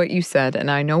back to what you said,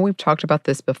 and I know we've talked about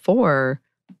this before,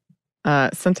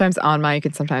 sometimes on mic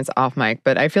and sometimes off mic,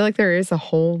 but I feel like there is a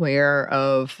whole layer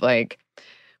of like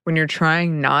when you're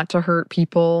trying not to hurt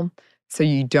people, so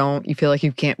you feel like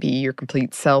you can't be your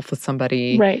complete self with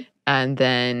somebody. Right. And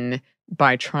then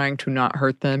by trying to not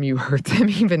hurt them, you hurt them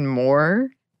even more.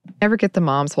 Never get the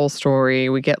mom's whole story.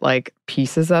 We get like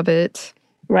pieces of it.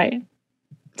 Right.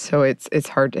 So it's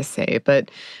hard to say.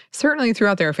 But certainly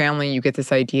throughout their family, you get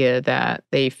this idea that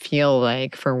they feel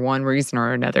like for one reason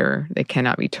or another, they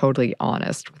cannot be totally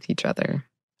honest with each other.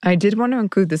 I did want to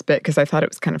include this bit because I thought it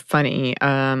was kind of funny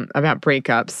about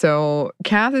breakups. So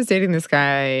Kath is dating this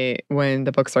guy when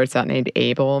the book starts out named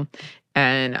Abel.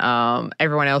 And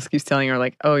everyone else keeps telling her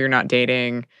like, oh, you're not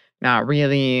dating. Not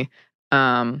really.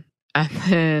 And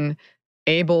then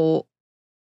Abel,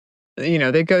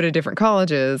 they go to different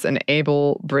colleges, and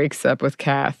Abel breaks up with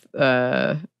Kath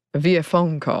via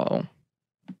phone call.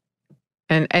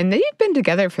 And they've been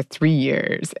together for 3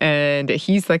 years. And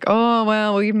he's like, oh,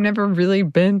 well, we've never really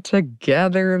been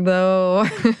together, though.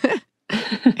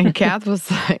 And Kath was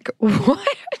like,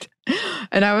 what?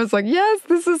 And I was like, yes,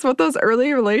 this is what those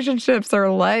early relationships are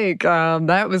like.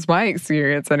 That was my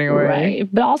experience anyway. Right.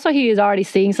 But also he is already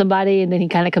seeing somebody, and then he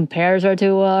kind of compares her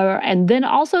to her. And then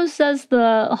also says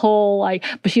the whole like,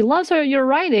 but she loves your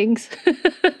writings.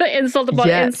 Insult upon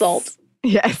insult.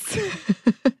 Yes.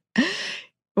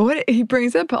 What he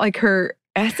brings up, like her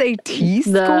SAT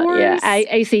scores? Yeah,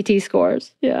 ACT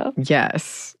scores. Yeah.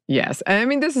 Yes. And I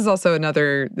mean, this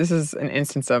is an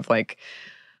instance of like,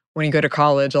 when you go to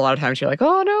college, a lot of times you're like,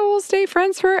 oh no, we'll stay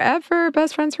friends forever,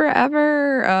 best friends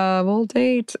forever, we'll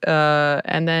date.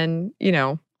 And then,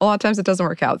 a lot of times it doesn't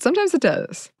work out. Sometimes it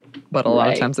does, but a lot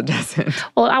of times it doesn't.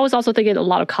 Well, I was also thinking a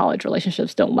lot of college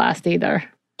relationships don't last either.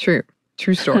 True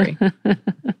story.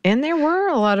 And there were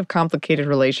a lot of complicated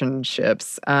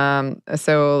relationships.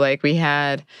 So like we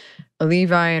had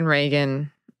Levi and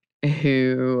Reagan,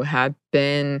 who had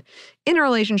been in a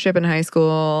relationship in high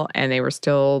school, and they were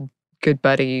still good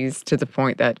buddies to the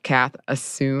point that Kath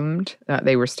assumed that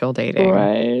they were still dating.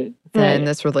 Right. Then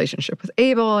this relationship with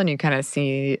Abel, and you kind of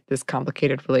see this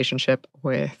complicated relationship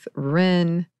with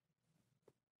Rin.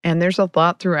 And there's a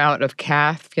lot throughout of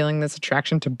Kath feeling this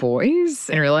attraction to boys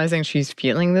and realizing she's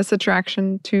feeling this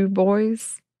attraction to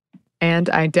boys. And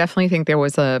I definitely think there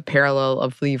was a parallel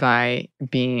of Levi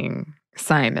being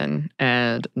Simon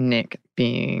and Nick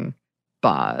being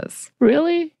Boz.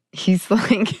 Really? He's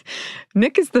like,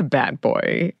 Nick is the bad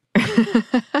boy.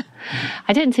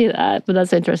 I didn't see that, but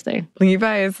that's interesting.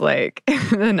 Levi is like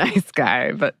the nice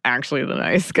guy, but actually the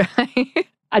nice guy.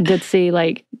 I did see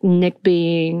like Nick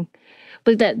being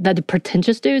like that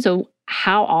pretentious dude. So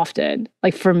how often,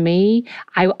 like for me,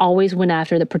 I always went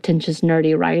after the pretentious,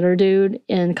 nerdy writer dude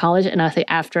in college. And I say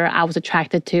after I was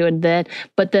attracted to,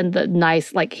 but then the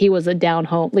nice, like he was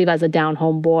Levi's a down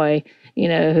home boy,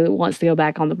 who wants to go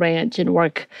back on the ranch and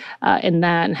work in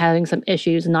that and having some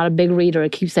issues and not a big reader. I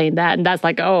keep saying that. And that's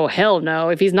like, oh, hell no.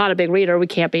 If he's not a big reader, we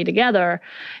can't be together.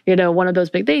 One of those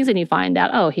big things. And you find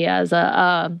out, oh, he has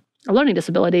a learning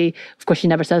disability. Of course, she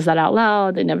never says that out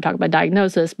loud. They never talk about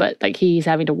diagnosis, but like he's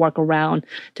having to work around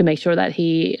to make sure that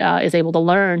he is able to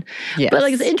learn. Yes. But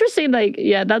like it's interesting, like,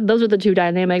 yeah, those are the two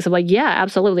dynamics of like, yeah,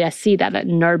 absolutely. I see that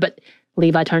nerd, but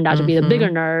Levi turned out to be the bigger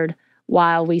nerd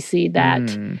while we see that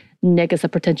Nick is a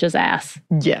pretentious ass.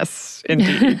 Yes,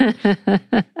 indeed.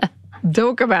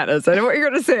 Don't come at us. I know what you're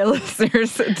going to say,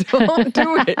 listeners. Don't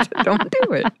do it. Don't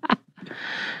do it.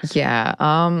 Yeah.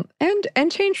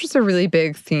 And change was a really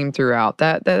big theme throughout.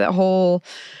 That whole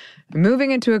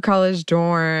moving into a college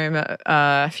dorm,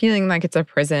 feeling like it's a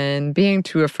prison, being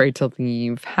too afraid to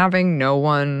leave, having no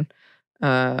one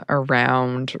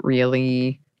around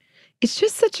really. It's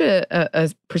just such a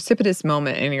precipitous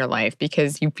moment in your life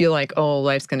because you feel like, oh,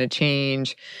 life's going to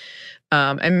change.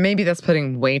 And maybe that's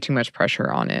putting way too much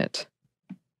pressure on it.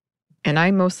 And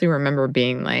I mostly remember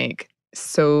being like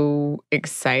so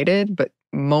excited, but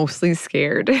mostly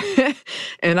scared.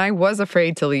 And I was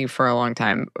afraid to leave for a long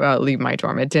time, leave my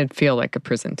dorm. It did feel like a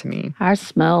prison to me. Ours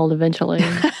smelled eventually.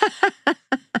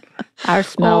 Ours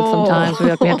smelled sometimes. We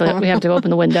have to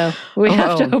open the window. We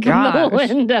have to open the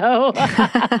window.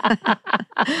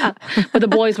 But the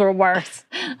boys were worse.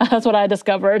 That's what I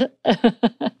discovered.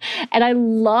 And I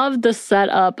love the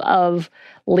setup of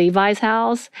Levi's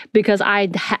house because I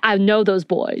know those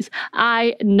boys.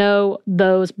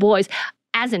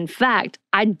 As in fact,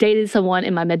 I dated someone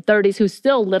in my mid-30s who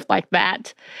still lived like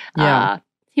that. Yeah.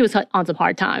 He was on some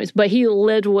hard times, but he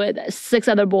lived with 6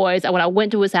 other boys. And when I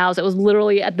went to his house, it was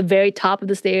literally at the very top of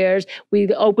the stairs.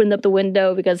 We opened up the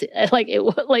window because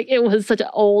it was such an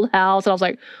old house. And I was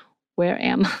like, where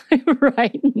am I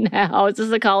right now? Is this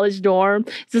a college dorm?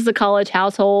 Is this a college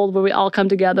household where we all come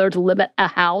together to live at a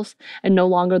house and no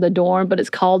longer the dorm? But it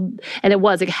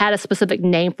had a specific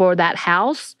name for that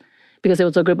house because it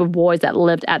was a group of boys that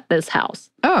lived at this house.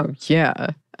 Oh, yeah.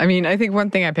 I mean, I think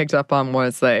one thing I picked up on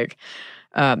was like,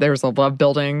 there was a love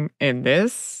building in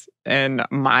this, and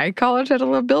my college had a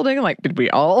love building. Like, did we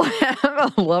all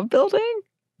have a love building?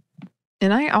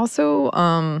 And I also,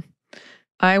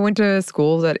 I went to a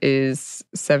school that is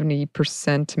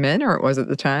 70% men, or it was at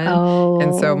the time. Oh.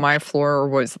 And so my floor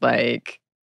was like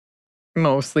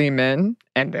mostly men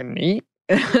and then me.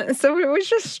 So it was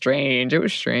just strange. It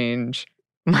was strange.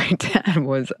 My dad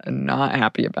was not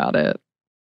happy about it.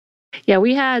 Yeah,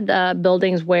 we had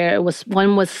buildings where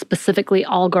one was specifically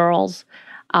all girls,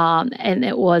 and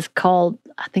it was called,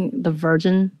 I think, the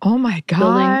Virgin. Oh my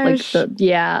gosh! Building.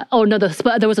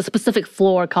 There was a specific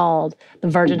floor called the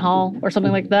Virgin Hall or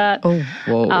something like that. Oh,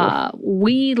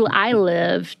 whoa! I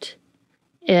lived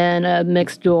in a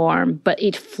mixed dorm, but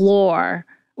each floor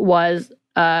was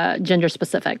gender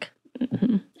specific,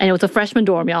 and it was a freshman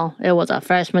dorm, y'all. It was a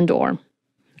freshman dorm,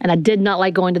 and I did not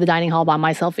like going to the dining hall by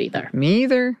myself either.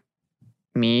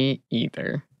 Me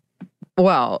either.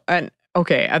 Well, and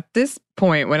okay, at this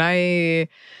point when I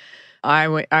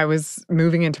was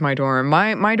moving into my dorm,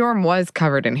 my dorm was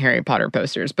covered in Harry Potter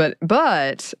posters, but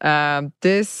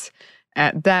this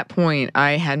at that point,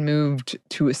 I had moved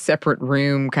to a separate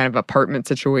room, kind of apartment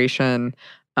situation,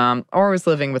 or was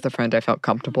living with a friend I felt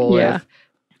comfortable with.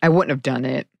 I wouldn't have done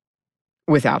it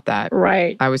without that.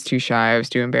 Right. I was too shy. I was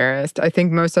too embarrassed. I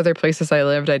think most other places I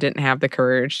lived, I didn't have the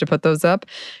courage to put those up.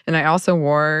 And I also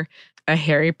wore a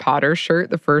Harry Potter shirt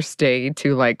the first day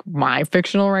to like my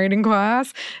fictional writing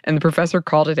class, and the professor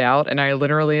called it out, and I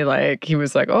literally he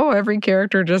was like, oh, every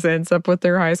character just ends up with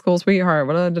their high school sweetheart,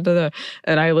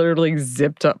 and I literally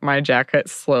zipped up my jacket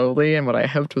slowly in what I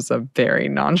hoped was a very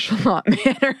nonchalant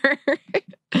manner.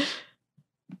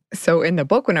 So in the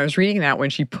book, when I was reading that,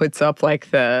 when she puts up like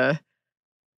the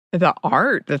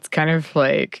art that's kind of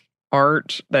like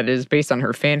art that is based on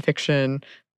her fan fiction,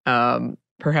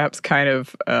 perhaps kind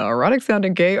of erotic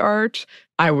sounding gay art,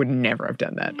 I would never have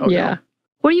done that. Oh, yeah. No.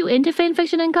 Were you into fan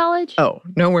fiction in college? Oh,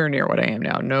 nowhere near what I am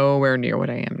now. Nowhere near what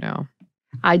I am now.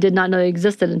 I did not know it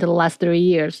existed until the last 3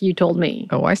 years. You told me.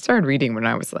 Oh, I started reading when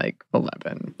I was like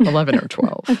 11 or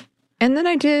 12. And then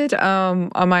I did,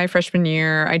 on my freshman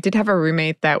year, I did have a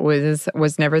roommate that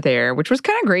was never there, which was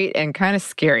kind of great and kind of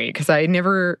scary because I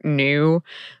never knew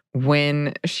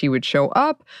when she would show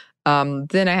up.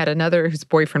 Then I had another whose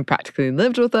boyfriend practically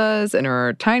lived with us in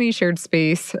our tiny shared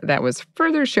space that was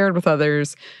further shared with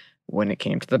others when it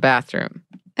came to the bathroom.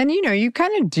 And, you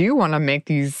kind of do want to make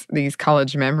these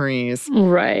college memories.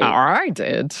 Right. Or I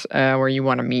did, where you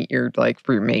want to meet your,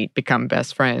 roommate, become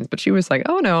best friends. But she was like,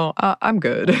 oh, no, I'm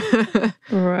good.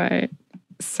 Right.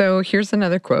 So here's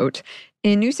another quote.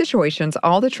 In new situations,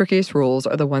 all the trickiest rules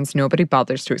are the ones nobody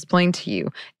bothers to explain to you,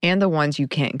 and the ones you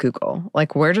can't Google.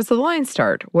 Like, where does the line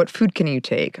start? What food can you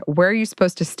take? Where are you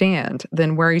supposed to stand?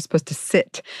 Then where are you supposed to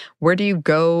sit? Where do you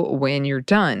go when you're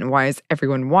done? Why is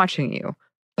everyone watching you?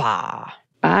 Bah.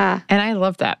 Ah. And I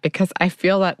love that because I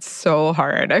feel that's so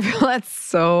hard. I feel that's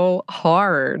so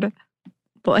hard.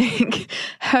 Like,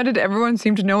 how did everyone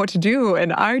seem to know what to do?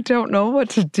 And I don't know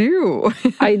what to do.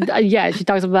 She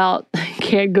talks about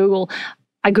can't Google.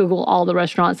 I Google all the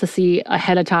restaurants to see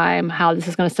ahead of time how this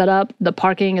is going to set up. The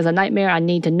parking is a nightmare. I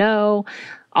need to know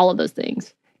all of those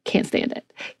things. Can't stand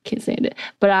it.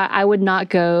 But I would not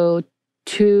go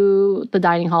to the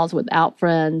dining halls without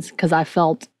friends because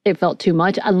it felt too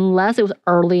much unless it was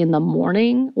early in the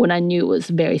morning when I knew it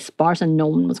was very sparse and no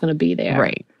one was going to be there.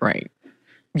 Right.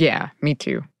 Yeah, me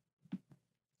too.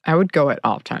 I would go at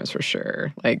off times for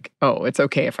sure. Like, oh, it's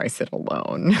okay if I sit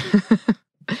alone.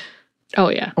 Oh,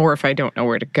 yeah. Or if I don't know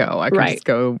where to go, I can just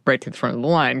go right to the front of the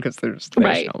line because there's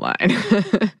no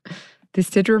line. This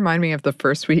did remind me of the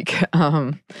first week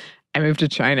I moved to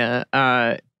China.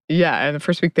 And the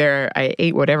first week there, I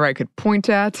ate whatever I could point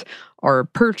at or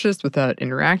purchased without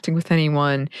interacting with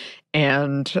anyone.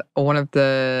 And one of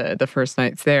the first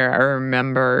nights there, I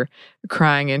remember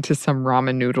crying into some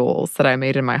ramen noodles that I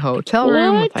made in my hotel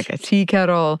room with like a tea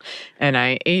kettle. And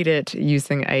I ate it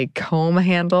using a comb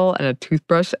handle and a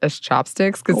toothbrush as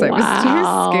chopsticks because I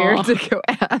was too scared to go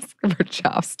ask for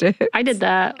chopsticks. I did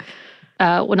that.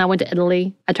 When I went to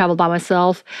Italy, I traveled by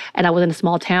myself and I was in a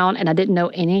small town and I didn't know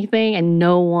anything and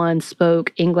no one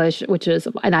spoke English,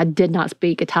 and I did not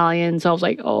speak Italian. So I was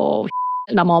like, oh,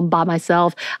 and I'm all by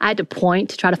myself. I had to point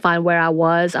to try to find where I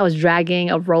was. I was dragging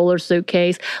a roller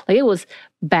suitcase. Like, it was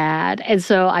bad. And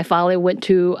so I finally went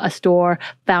to a store,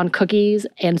 found cookies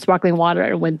and sparkling water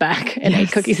and went back and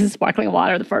ate cookies and sparkling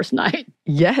water the first night.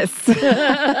 Yes.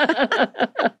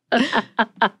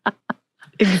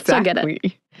 Exactly. So I get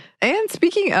it. And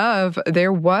speaking of,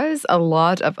 there was a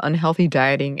lot of unhealthy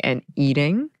dieting and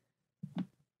eating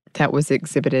that was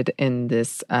exhibited in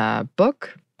this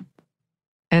book.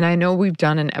 And I know we've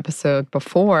done an episode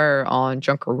before on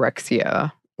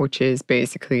junkorexia, which is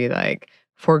basically like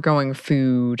foregoing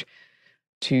food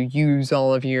to use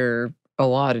all of your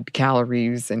allotted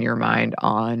calories in your mind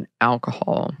on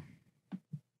alcohol.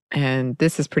 And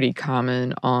this is pretty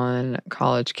common on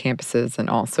college campuses and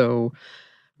also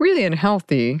really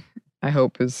unhealthy, I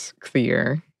hope is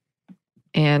clear.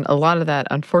 And a lot of that,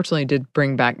 unfortunately, did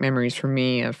bring back memories for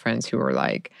me of friends who were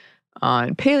like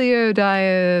on paleo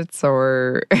diets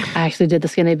or... I actually did the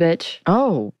skinny bitch.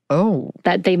 Oh.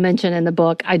 That they mention in the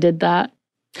book. I did that.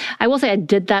 I will say I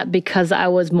did that because I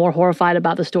was more horrified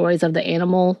about the stories of the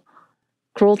animal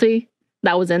cruelty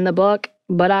that was in the book.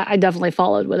 But I definitely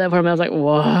followed with it for me. I was like,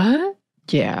 what?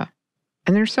 Yeah.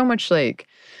 And there's so much like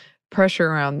pressure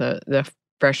around the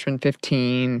freshman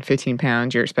 15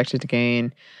 pounds you're expected to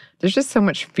gain. There's just so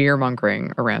much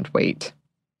fear-mongering around weight.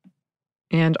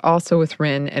 And also with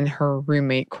Rin and her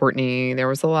roommate, Courtney, there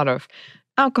was a lot of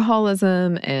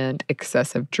alcoholism and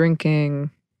excessive drinking,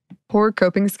 poor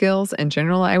coping skills in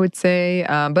general, I would say.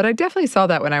 But I definitely saw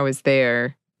that when I was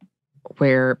there,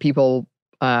 where people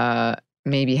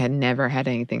maybe had never had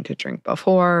anything to drink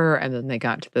before, and then they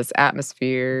got into this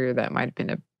atmosphere that might have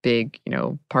been a big,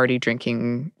 party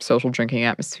drinking, social drinking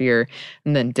atmosphere,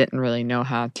 and then didn't really know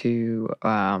how to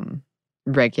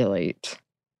regulate.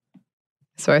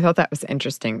 So I thought that was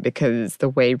interesting because the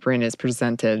way Brynn is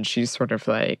presented, she's sort of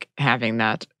like having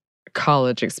that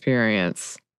college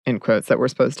experience, in quotes, that we're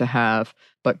supposed to have,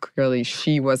 but clearly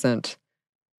she wasn't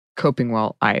coping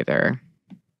well either.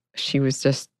 She was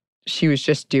just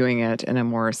doing it in a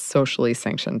more socially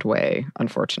sanctioned way,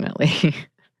 unfortunately.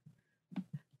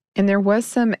 And there was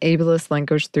some ableist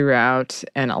language throughout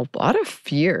and a lot of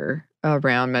fear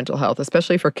around mental health,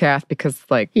 especially for Kath, because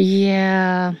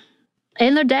Yeah.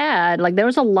 And their dad, there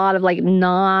was a lot of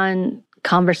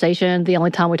non-conversation. The only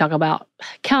time we talk about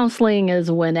counseling is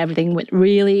when everything went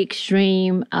really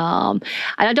extreme. And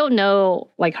I don't know,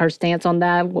 her stance on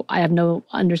that. I have no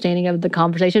understanding of the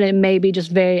conversation. It may be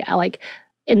just very,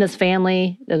 in this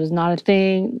family, that was not a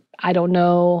thing. I don't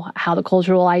know how the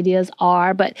cultural ideas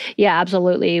are, but yeah,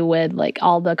 absolutely. With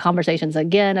all the conversations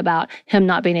again about him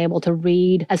not being able to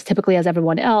read as typically as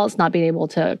everyone else, not being able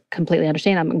to completely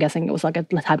understand. I'm guessing it was a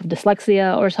type of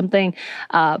dyslexia or something.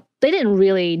 They didn't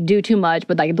really do too much,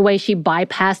 but the way she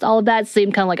bypassed all of that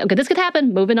seemed kind of okay, this could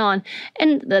happen, moving on.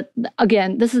 And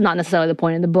again, this is not necessarily the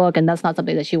point in the book, and that's not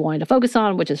something that she wanted to focus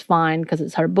on, which is fine because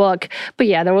it's her book. But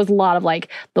yeah, there was a lot of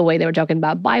the way they were joking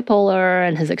about bipolar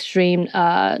and his extreme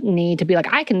need to be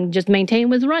I can just maintain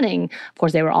with running. Of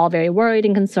course, they were all very worried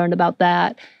and concerned about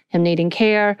that, him needing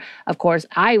care. Of course,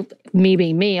 me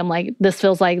being me, I'm this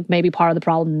feels like maybe part of the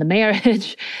problem in the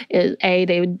marriage is A,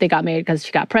 they got married because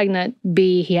she got pregnant.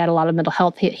 B, he had a lot of mental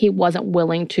health he wasn't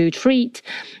willing to treat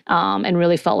and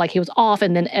really felt like he was off.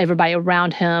 And then everybody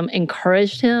around him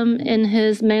encouraged him in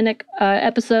his manic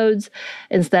episodes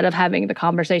instead of having the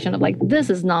conversation of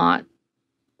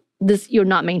you're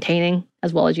not maintaining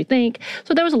as well as you think.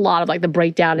 So there was a lot of the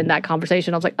breakdown in that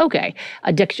conversation. I was okay,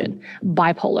 addiction,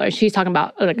 bipolar. And she's talking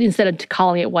about, instead of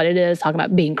calling it what it is, talking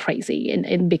about being crazy.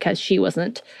 And because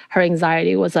her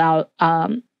anxiety was out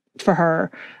for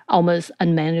her, almost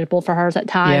unmanageable for her at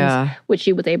times, which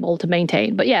she was able to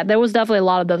maintain. But yeah, there was definitely a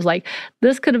lot of those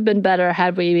this could have been better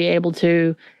had we been able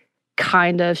to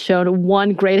kind of show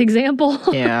one great example.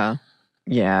 Yeah.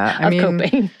 Of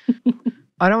coping.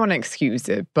 I don't want to excuse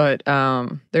it, but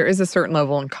there is a certain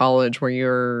level in college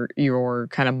where you're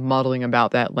kind of muddling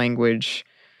about that language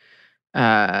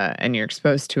and you're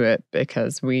exposed to it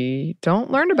because we don't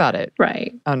learn about it.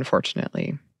 Right.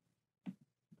 Unfortunately.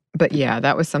 But yeah,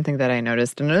 that was something that I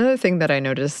noticed. Another thing that I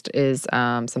noticed is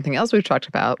something else we've talked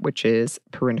about, which is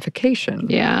parentification.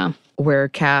 Yeah. Where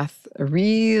Kath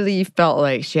really felt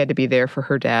like she had to be there for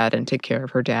her dad and take care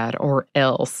of her dad, or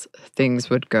else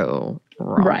things would go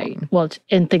wrong. Right. Well,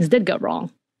 and things did go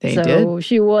wrong. They did.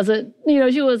 She wasn't,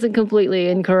 she wasn't completely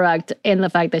incorrect in the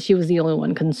fact that she was the only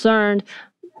one concerned.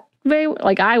 Very,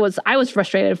 I was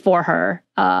frustrated for her,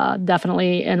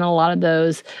 definitely in a lot of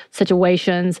those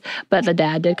situations. But the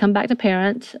dad did come back to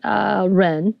parent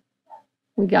Wren.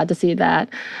 We got to see that.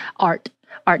 Art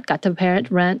got to parent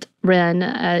Wren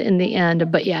in the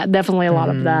end. But yeah, definitely a lot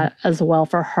of that as well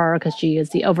for her because she is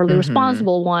the overly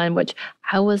responsible one, which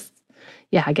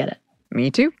I get it.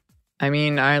 Me too. I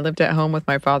mean, I lived at home with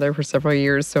my father for several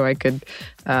years so I could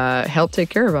help take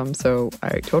care of him. So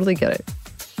I totally get it.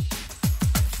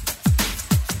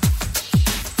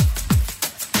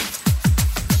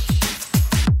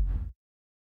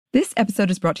 This episode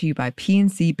is brought to you by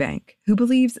PNC Bank, who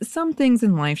believes some things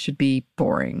in life should be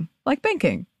boring, like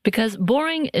banking. Because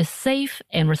boring is safe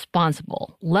and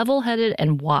responsible, level-headed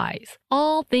and wise.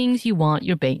 All things you want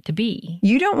your bank to be.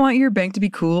 You don't want your bank to be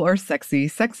cool or sexy.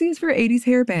 Sexy is for 80s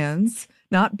hair bands,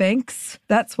 not banks.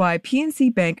 That's why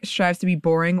PNC Bank strives to be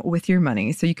boring with your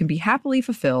money so you can be happily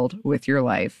fulfilled with your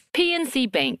life.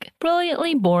 PNC Bank,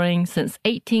 brilliantly boring since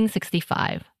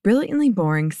 1865. Brilliantly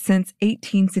Boring Since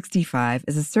 1865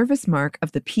 is a service mark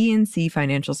of the PNC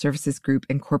Financial Services Group,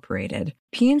 Incorporated.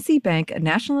 PNC Bank, a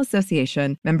National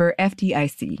Association, member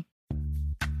FDIC.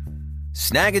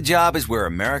 Snag a Job is where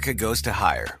America goes to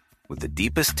hire, with the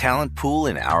deepest talent pool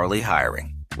in hourly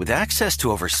hiring. With access to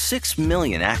over 6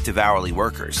 million active hourly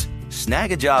workers,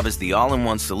 Snag a Job is the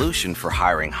all-in-one solution for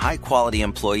hiring high-quality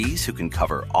employees who can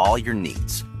cover all your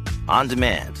needs. On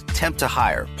demand, temp to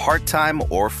hire, part-time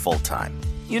or full-time.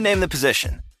 You name the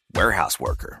position. Warehouse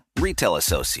worker, retail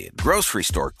associate, grocery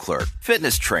store clerk,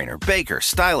 fitness trainer, baker,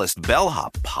 stylist,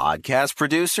 bellhop, podcast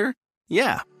producer.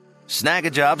 Yeah, Snag a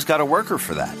Job's got a worker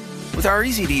for that. With our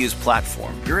easy-to-use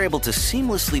platform, you're able to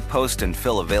seamlessly post and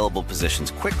fill available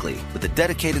positions quickly with a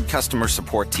dedicated customer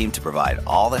support team to provide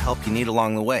all the help you need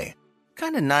along the way.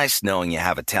 Kind of nice knowing you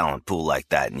have a talent pool like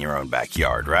that in your own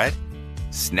backyard, right?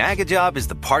 Snagajob is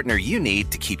the partner you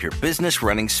need to keep your business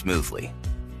running smoothly.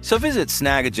 So visit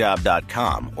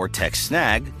snagajob.com or text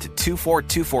snag to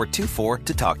 242424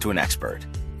 to talk to an expert.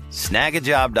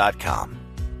 Snagajob.com,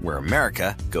 where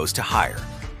America goes to hire.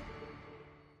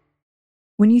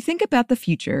 When you think about the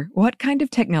future, what kind of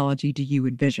technology do you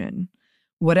envision?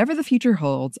 Whatever the future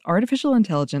holds, artificial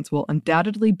intelligence will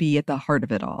undoubtedly be at the heart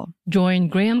of it all. Join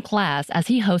Graham Class as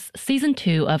he hosts Season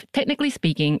 2 of Technically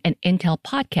Speaking, an Intel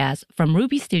podcast from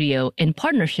Ruby Studio in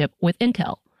partnership with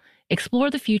Intel. Explore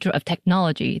the future of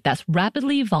technology that's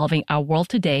rapidly evolving our world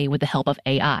today with the help of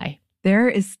AI. There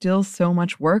is still so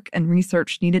much work and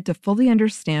research needed to fully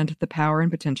understand the power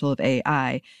and potential of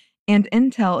AI, and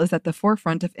Intel is at the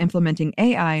forefront of implementing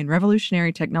AI and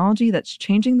revolutionary technology that's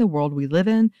changing the world we live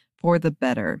in for the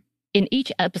better. In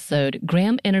each episode,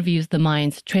 Graham interviews the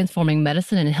minds transforming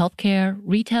medicine and healthcare,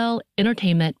 retail,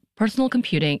 entertainment, personal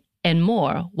computing, and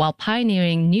more while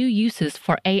pioneering new uses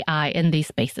for AI in these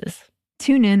spaces.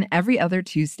 Tune in every other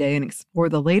Tuesday and explore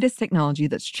the latest technology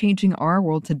that's changing our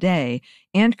world today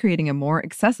and creating a more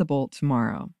accessible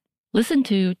tomorrow. Listen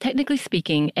to Technically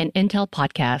Speaking, an Intel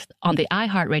podcast on the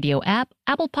iHeartRadio app,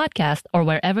 Apple Podcast, or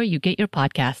wherever you get your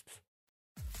podcasts.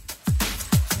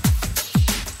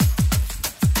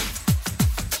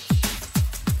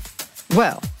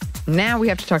 Well, now we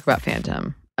have to talk about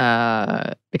Phantom,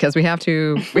 because we have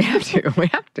to,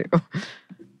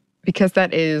 because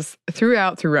that is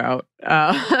throughout. You've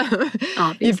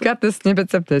got the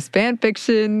snippets of this fan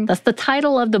fiction. That's the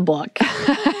title of the book.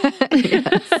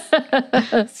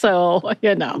 So,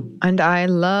 And I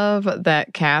love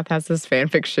that Kath has this fan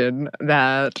fiction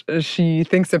that she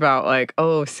thinks about, like,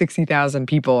 60,000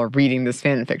 people are reading this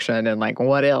fan fiction, and like,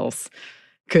 what else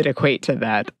could equate to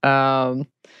that?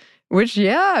 Which,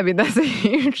 that's a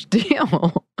huge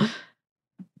deal.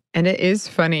 And it is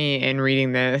funny in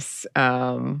reading this,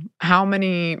 how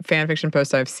many fan fiction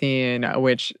posts I've seen,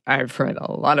 which I've read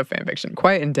a lot of fan fiction,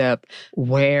 quite in depth,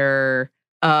 where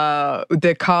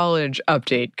the college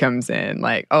update comes in.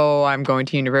 Like, I'm going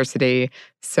to university,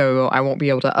 so I won't be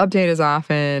able to update as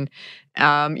often.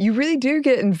 You really do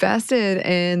get invested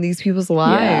in these people's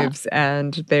lives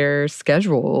and their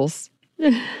schedules.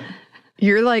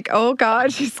 You're like, oh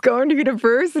God, she's going to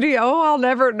university. I'll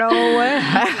never know what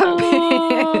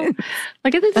happened. I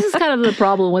think this is kind of the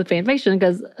problem with fan fiction,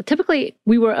 because typically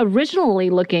we were originally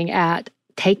looking at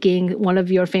taking one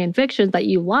of your fan fictions that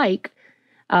you like,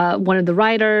 one of the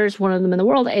writers, one of them in the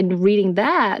world, and reading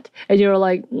that. And you're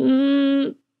like,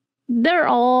 they're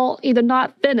all either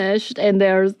not finished, and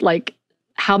there's like,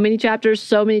 how many chapters,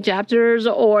 so many chapters,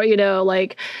 or, it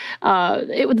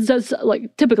was just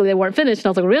like, typically they weren't finished. And I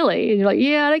was like, really? And you're like,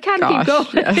 yeah, they kind of keep going.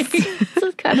 Yes.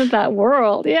 It's kind of that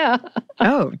world. Yeah.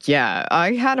 Oh, yeah.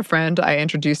 I had a friend I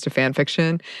introduced to fan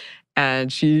fiction,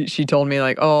 and she told me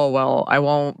like, I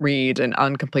won't read an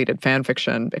uncompleted fan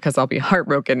fiction because I'll be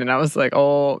heartbroken. And I was like,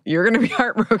 you're going to be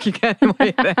heartbroken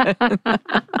anyway then.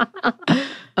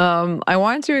 I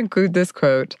wanted to include this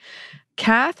quote.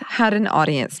 Kath had an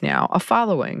audience now, a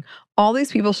following. All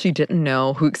these people she didn't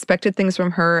know who expected things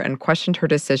from her and questioned her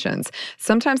decisions.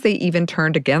 Sometimes they even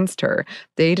turned against her.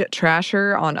 They'd trash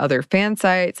her on other fan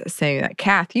sites, saying that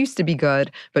Kath used to be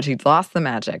good, but she'd lost the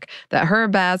magic. That her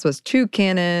Baz was too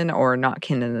canon or not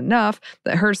canon enough.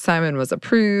 That her Simon was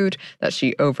approved. That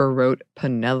she overwrote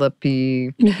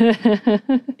Penelope.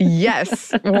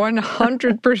 Yes,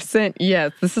 100%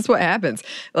 yes. This is what happens.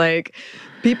 Like,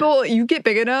 people, you get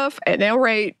big enough and they'll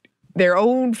write their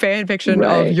own fan fiction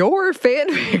of your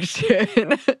fan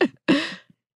fiction.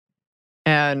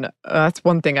 And that's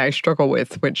one thing I struggle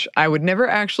with, which I would never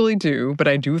actually do, but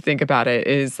I do think about it,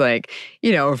 is like,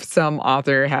 if some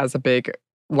author has a big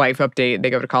life update, they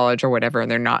go to college or whatever, and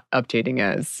they're not updating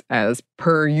as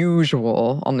per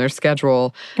usual on their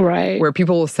schedule, right? Where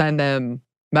people will send them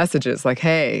messages like,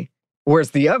 hey,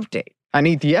 where's the update? I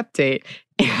need the update.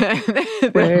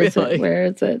 Where is it? Where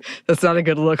is it? That's not a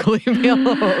good look. Leave me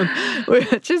alone.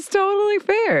 Which is totally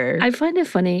fair. I find it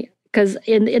funny because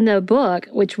in the book,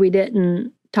 which we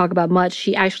didn't talk about much,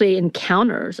 she actually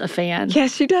encounters a fan.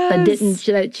 Yes, she does.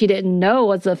 That she didn't know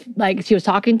was she was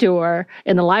talking to her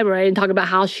in the library and talking about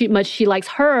how much she likes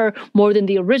her more than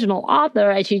the original author,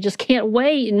 and she just can't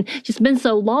wait, and she's been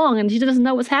so long and she doesn't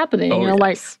know what's happening.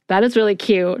 Like, that is really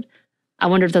cute. I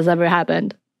wonder if that's ever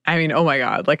happened. I mean, oh my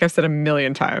God, like I've said a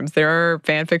million times, there are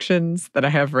fan fictions that I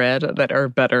have read that are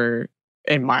better,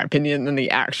 in my opinion, than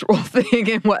the actual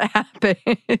thing and what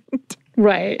happened.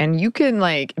 Right. And you can,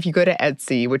 like, if you go to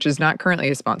Etsy, which is not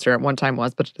currently a sponsor, at one time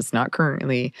was, but it is not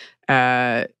currently,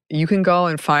 you can go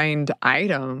and find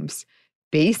items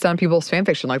based on people's fan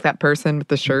fiction, like that person with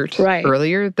the shirt Right.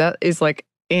 earlier. That is like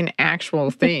an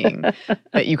actual thing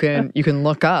that you can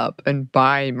look up and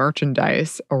buy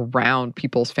merchandise around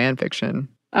people's fan fiction.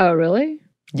 Oh, really?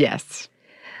 Yes.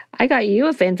 I got you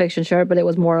a fan fiction shirt, but it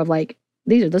was more of like,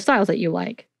 these are the styles that you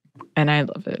like. And I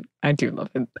love it. I do love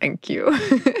it. Thank you.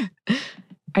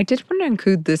 I did want to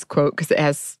include this quote because it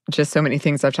has just so many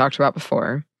things I've talked about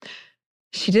before.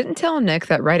 She didn't tell Nick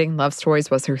that writing love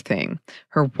stories was her thing,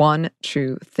 her one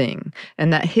true thing,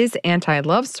 and that his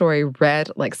anti-love story read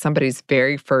like somebody's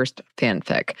very first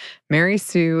fanfic, Mary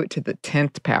Sue to the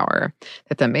 10th power,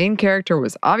 that the main character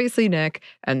was obviously Nick,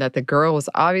 and that the girl was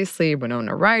obviously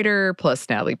Winona Ryder, plus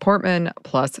Natalie Portman,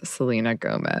 plus Selena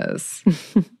Gomez.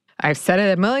 I've said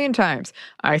it a million times.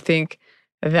 I think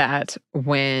that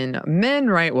when men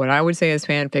write what I would say is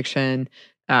fan fiction,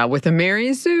 with a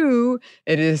Mary Sue,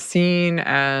 it is seen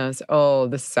as, oh,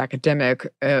 this is academic.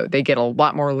 They get a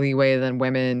lot more leeway than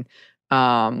women.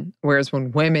 Whereas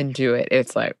when women do it,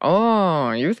 it's like,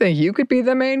 oh, you think you could be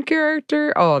the main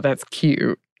character? Oh, that's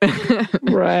cute.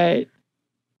 Right.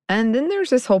 And then there's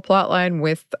this whole plot line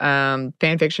with fan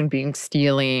fiction being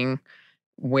stealing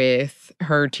with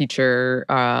her teacher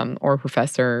or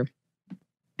professor.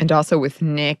 And also with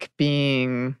Nick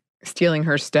being stealing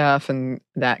her stuff and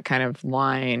that kind of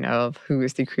line of who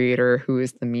is the creator, who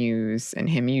is the muse, and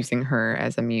him using her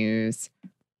as a muse.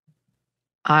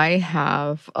 I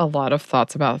have a lot of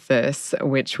thoughts about this,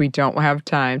 which we don't have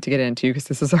time to get into because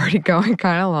this is already going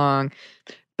kind of long.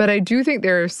 But I do think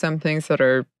there are some things that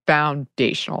are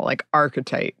foundational, like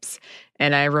archetypes.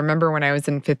 And I remember when I was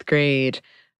in 5th grade,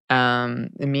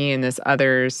 me and this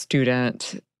other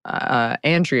student,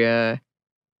 Andrea,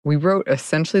 we wrote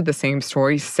essentially the same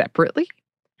story separately,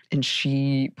 and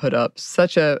she put up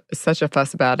such a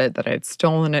fuss about it that I had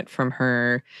stolen it from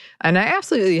her, and I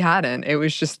absolutely hadn't. It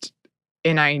was just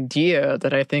an idea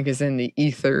that I think is in the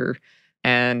ether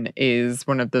and is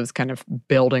one of those kind of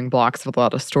building blocks of a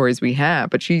lot of stories we have.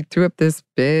 But she threw up this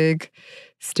big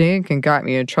stink and got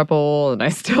me in trouble, and I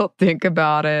still think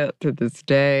about it to this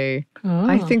day. Oh.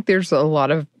 I think there's a lot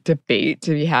of debate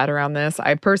to be had around this.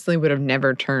 I personally would have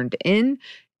never turned in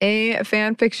a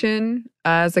fan fiction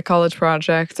as a college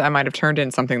project. I might have turned in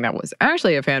something that was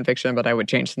actually a fan fiction, but I would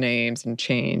change the names and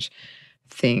change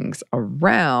things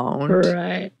around.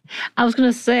 Right. I was going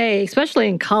to say, especially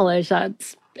in college,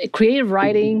 that's creative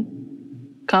writing,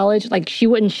 college, like she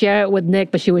wouldn't share it with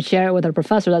Nick, but she would share it with her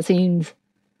professor. That seems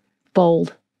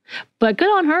bold. But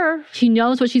good on her. She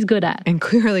knows what she's good at. And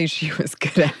clearly she was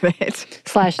good at it.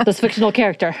 / this fictional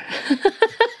character.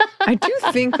 I do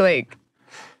think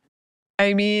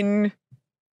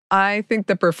I think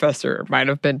the professor might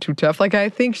have been too tough. Like, I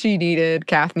think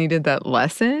Kath needed that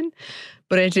lesson,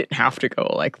 but it didn't have to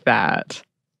go like that.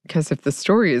 Because if the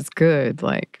story is good,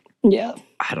 like, yeah,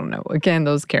 I don't know. Again,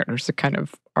 those characters are kind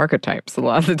of archetypes a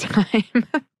lot of the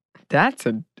time. That's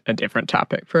a different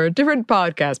topic for a different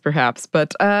podcast, perhaps.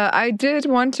 But I did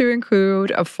want to include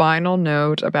a final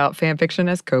note about fanfiction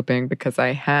as coping because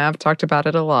I have talked about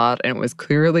it a lot and it was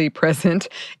clearly present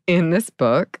in this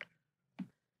book.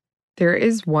 There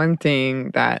is one thing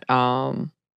that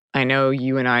I know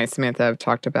you and I, Samantha, have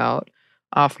talked about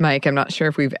off mic. I'm not sure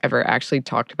if we've ever actually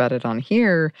talked about it on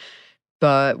here,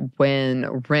 but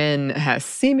when Ren has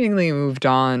seemingly moved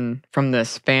on from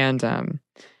this fandom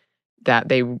that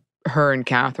her and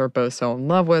Kath were both so in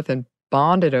love with and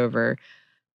bonded over,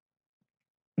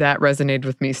 that resonated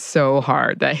with me so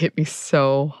hard. That hit me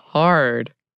so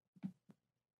hard.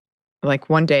 Like,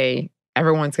 one day,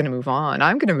 everyone's going to move on.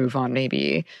 I'm going to move on,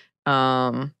 maybe.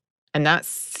 And that's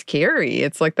scary.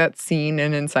 It's like that scene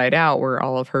in Inside Out where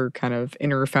all of her kind of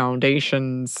inner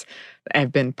foundations that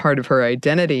have been part of her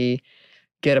identity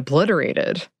get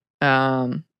obliterated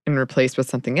and replaced with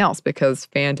something else, because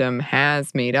fandom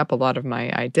has made up a lot of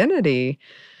my identity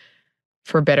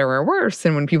for better or worse.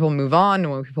 And when people move on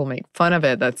and when people make fun of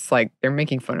it, that's like they're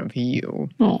making fun of you.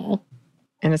 Aww.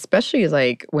 And especially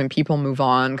like when people move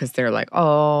on because they're like,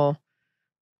 oh,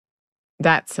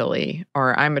 that's silly,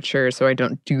 or I'm mature, so I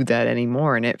don't do that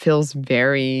anymore. And it feels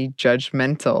very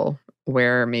judgmental,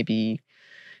 where maybe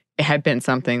it had been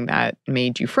something that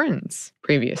made you friends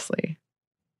previously.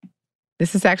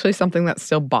 This is actually something that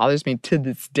still bothers me to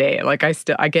this day. Like,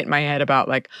 I get in my head about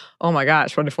like, oh my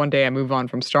gosh, what if one day I move on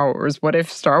from Star Wars? What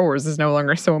if Star Wars is no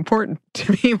longer so important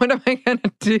to me? What am I gonna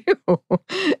do?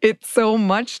 It's so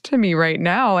much to me right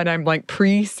now, and I'm like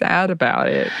pre-sad about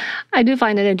it. I do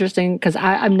find it interesting because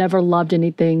I've never loved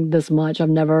anything this much. I've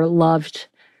never loved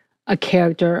a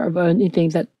character or anything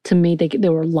that, to me, they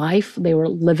were life, they were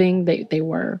living, they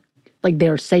were like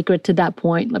they're sacred to that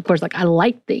point. Of course, like I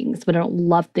like things, but I don't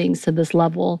love things to this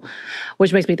level,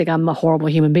 which makes me think I'm a horrible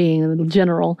human being in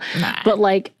general. Nah. But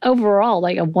like overall,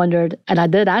 like I wondered, and I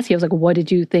did ask you, I was like, what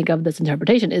did you think of this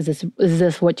interpretation? Is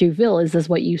this what you feel? Is this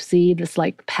what you see? This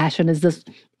like passion? Is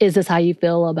this how you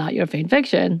feel about your fan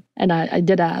fiction? And I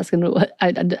did ask, and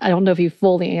I don't know if you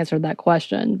fully answered that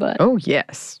question, but oh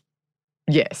yes.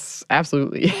 Yes,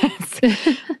 absolutely. Yes.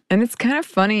 And it's kind of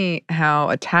funny how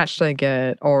attached I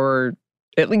get, or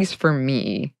at least for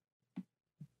me,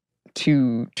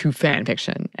 to fan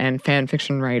fiction and fan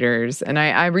fiction writers. And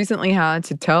I recently had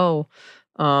to tell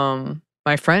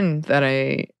my friend that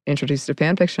I introduced to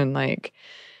fan fiction, like,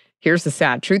 here's the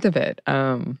sad truth of it.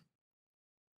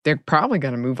 They're probably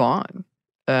going to move on.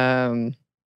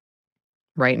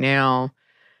 Right now,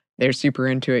 they're super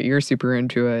into it. You're super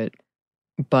into it.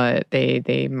 But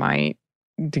they might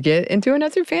get into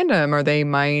another fandom, or they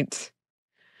might,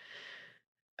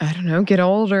 I don't know, get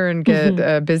older and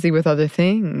get busy with other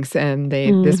things, and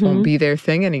this won't be their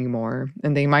thing anymore,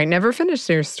 and they might never finish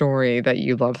their story that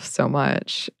you love so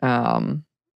much, and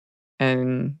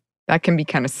that can be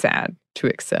kind of sad to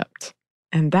accept,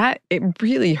 and that it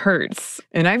really hurts.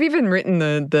 And I've even written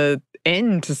the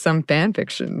end to some fan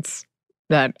fictions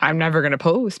that I'm never going to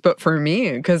post, but for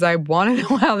me, because I want to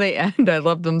know how they end. I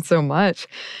love them so much.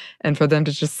 And for them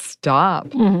to just stop,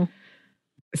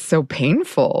 it's so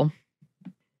painful.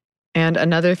 And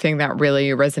another thing that really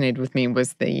resonated with me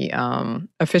was the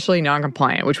officially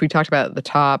non-compliant, which we talked about at the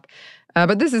top.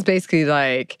 But this is basically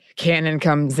like canon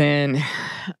comes in,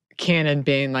 canon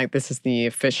being like, this is the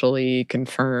officially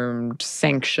confirmed,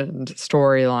 sanctioned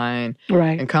storyline.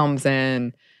 right. And comes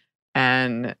in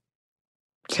and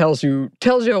tells you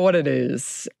what it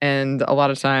is. And a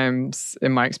lot of times,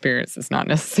 in my experience, it's not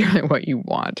necessarily what you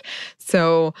want.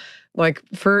 So, like,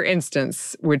 for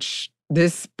instance, which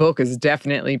this book is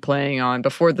definitely playing on,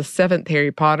 before the 7th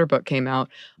Harry Potter book came out,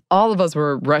 all of us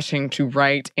were rushing to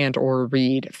write and or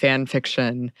read fan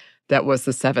fiction that was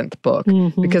the 7th book.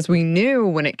 Because we knew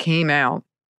when it came out,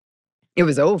 it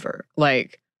was over.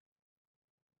 Like,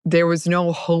 there was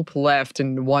no hope left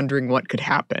in wondering what could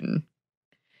happen,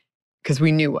 because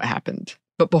we knew what happened.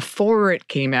 But before it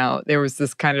came out, there was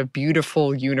this kind of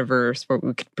beautiful universe where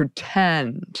we could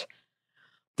pretend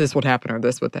this would happen, or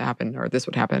this would happen, or this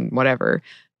would happen, whatever.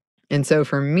 And so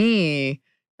for me,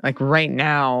 like right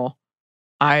now,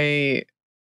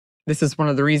 this is one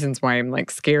of the reasons why I'm like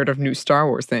scared of new Star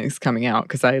Wars things coming out,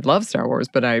 because I love Star Wars,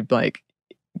 but I like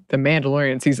The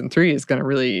Mandalorian season 3 is going to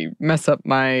really mess up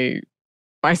my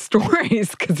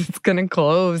stories, because it's going to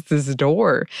close this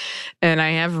door. And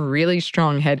I have really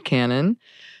strong headcanon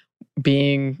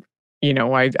being,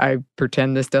 I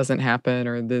pretend this doesn't happen,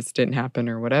 or this didn't happen,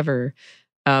 or whatever.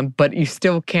 But you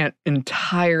still can't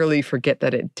entirely forget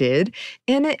that it did.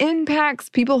 And it impacts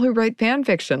people who write fan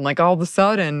fiction. Like, all of a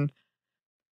sudden,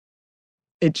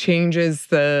 it changes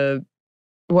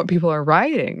what people are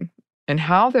writing and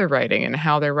how they're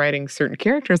writing certain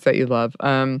characters that you love.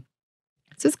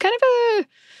 So it's kind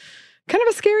of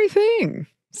a scary thing.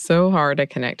 So hard I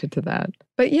connected to that.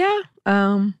 But yeah,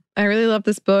 I really love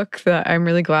this book. I'm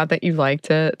really glad that you liked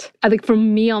it. I think for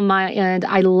me on my end,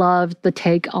 I loved the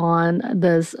take on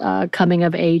this coming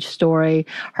of age story.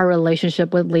 Her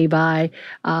relationship with Levi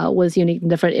was unique and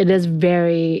different. It is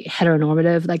very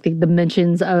heteronormative. Like the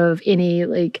mentions of any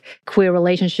like queer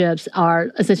relationships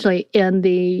are essentially in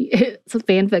the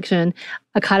fan fiction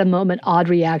a kind of moment, odd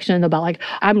reaction about like,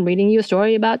 I'm reading you a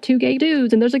story about 2 gay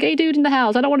dudes and there's a gay dude in the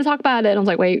house. I don't want to talk about it. And I was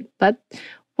like, wait, that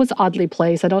was oddly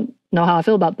placed. I don't know how I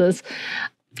feel about this.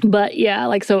 But yeah,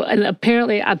 like, so, and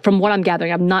apparently from what I'm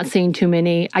gathering, I'm not seeing too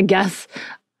many. I guess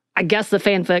the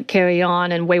fanfic Carry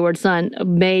On and Wayward Son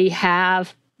may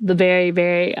have the very,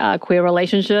 very queer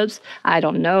relationships. I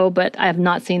don't know, but I have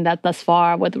not seen that thus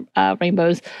far with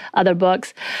Rainbow's other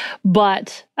books.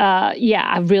 But yeah,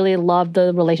 I really love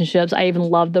the relationships. I even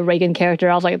love the Reagan character.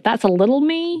 I was like, that's a little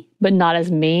me, but not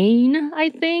as mean,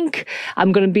 I think.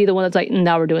 I'm going to be the one that's like,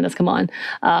 now we're doing this, come on.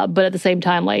 But at the same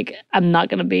time, like, I'm not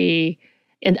going to be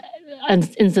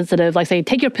insensitive, like say,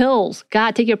 take your pills,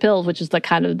 God, take your pills, which is the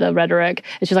kind of the rhetoric.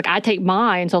 And she's like, I take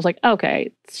mine. So I was like,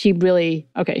 okay,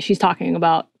 she's talking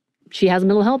about, she has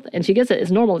mental health and she gets it.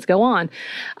 It's normal. Let's go on.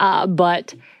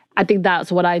 But I think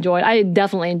that's what I enjoyed. I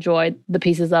definitely enjoyed the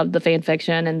pieces of the fan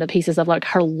fiction and the pieces of like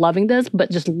her loving this,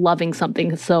 but just loving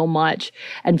something so much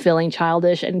and feeling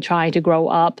childish and trying to grow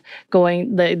up,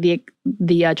 going the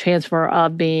transfer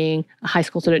of being a high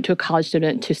school student to a college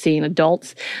student to seeing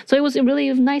adults. So it was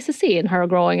really nice to see in her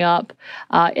growing up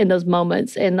in those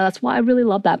moments. And that's why I really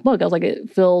love that book. I was like, it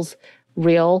feels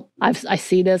real. I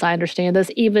see this, I understand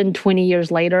this. Even 20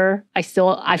 years later,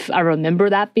 I remember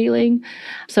that feeling.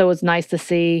 So it's nice to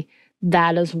see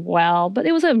that as well. But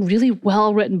it was a really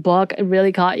well-written book. It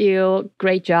really caught you.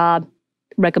 Great job.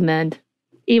 Recommend.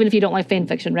 Even if you don't like fan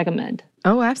fiction, recommend.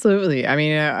 Oh, absolutely. I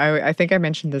mean, I think I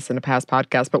mentioned this in a past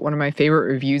podcast, but one of my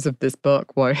favorite reviews of this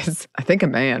book was, I think, a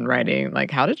man writing,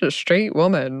 like, how did a straight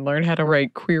woman learn how to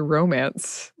write queer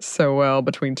romance so well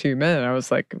between two men? And I was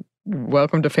like,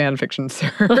 welcome to fan fiction, sir.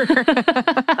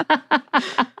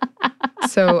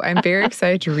 So I'm very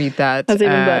excited to read that. That's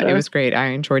even better. It was great. I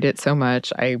enjoyed it so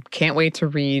much. I can't wait to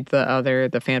read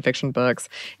the fan fiction books.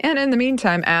 And in the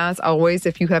meantime, as always,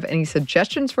 if you have any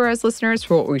suggestions for us listeners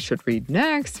for what we should read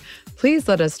next, please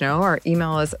let us know. Our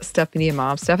email is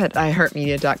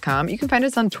stuffmediamomstuff@iheartmedia.com. You can find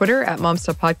us on Twitter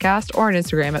 @momstuffpodcast or on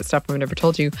Instagram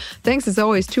 @stuffmonevertoldyu. Thanks as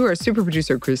always to our super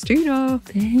producer, Christina.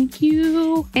 Thank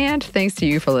you. And thanks to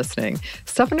you for listening.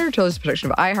 Stuff Never Told You is a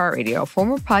production of iHeartRadio. For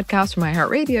more podcasts from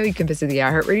iHeartRadio, you can visit the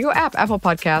iHeartRadio app, Apple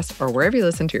Podcasts, or wherever you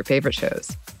listen to your favorite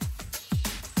shows.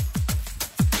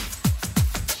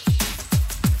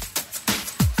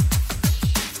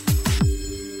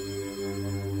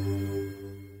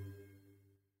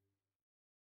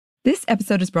 This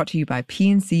episode is brought to you by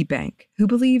PNC Bank, who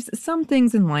believes some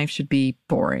things in life should be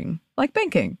boring, like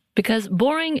banking. Because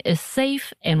boring is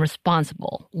safe and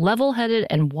responsible, level-headed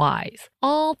and wise.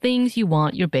 All things you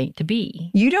want your bank to be.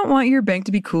 You don't want your bank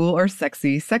to be cool or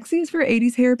sexy. Sexy is for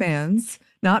 80s hair bands,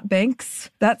 not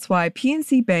banks. That's why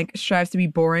PNC Bank strives to be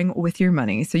boring with your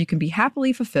money so you can be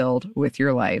happily fulfilled with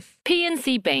your life.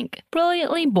 PNC Bank,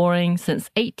 brilliantly boring since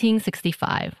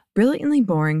 1865. Brilliantly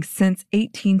Boring Since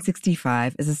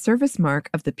 1865 is a service mark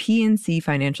of the PNC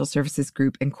Financial Services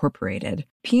Group, Incorporated.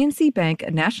 PNC Bank,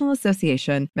 a National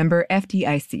Association, member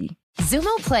FDIC.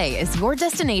 Xumo Play is your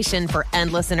destination for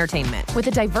endless entertainment. With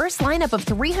a diverse lineup of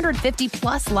 350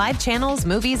 plus live channels,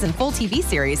 movies, and full TV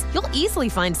series, you'll easily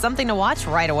find something to watch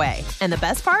right away. And the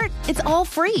best part? It's all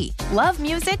free. Love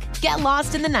music? Get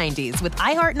lost in the 90s with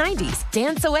iHeart 90s,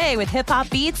 dance away with hip-hop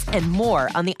beats, and more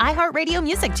on the iHeartRadio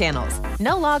music channels.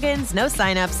 No logins, no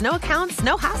signups, no accounts,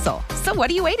 no hassle. So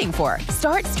what are you waiting for?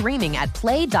 Start streaming at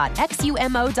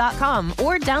play.xumo.com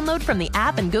or download from the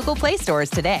app and Google Play stores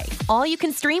today. All you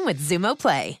can stream with Xumo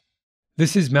Play.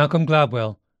 This is Malcolm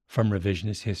Gladwell from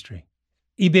Revisionist History.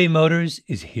 eBay Motors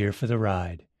is here for the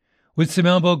ride. With some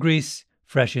elbow grease,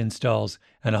 fresh installs,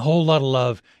 and a whole lot of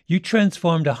love, you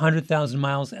transformed 100,000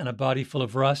 miles and a body full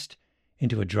of rust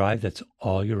into a drive that's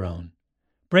all your own.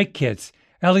 Brake kits,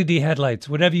 LED headlights,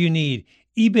 whatever you need,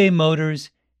 eBay Motors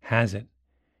has it.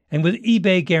 And with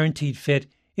eBay Guaranteed Fit,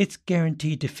 it's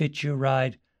guaranteed to fit your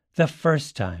ride the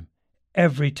first time,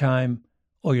 every time,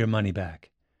 or your money back.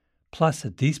 Plus,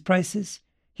 at these prices,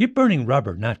 you're burning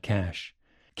rubber, not cash.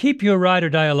 Keep your ride or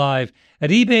die alive at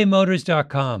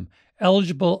ebaymotors.com.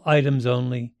 Eligible items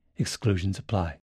only. Exclusions apply.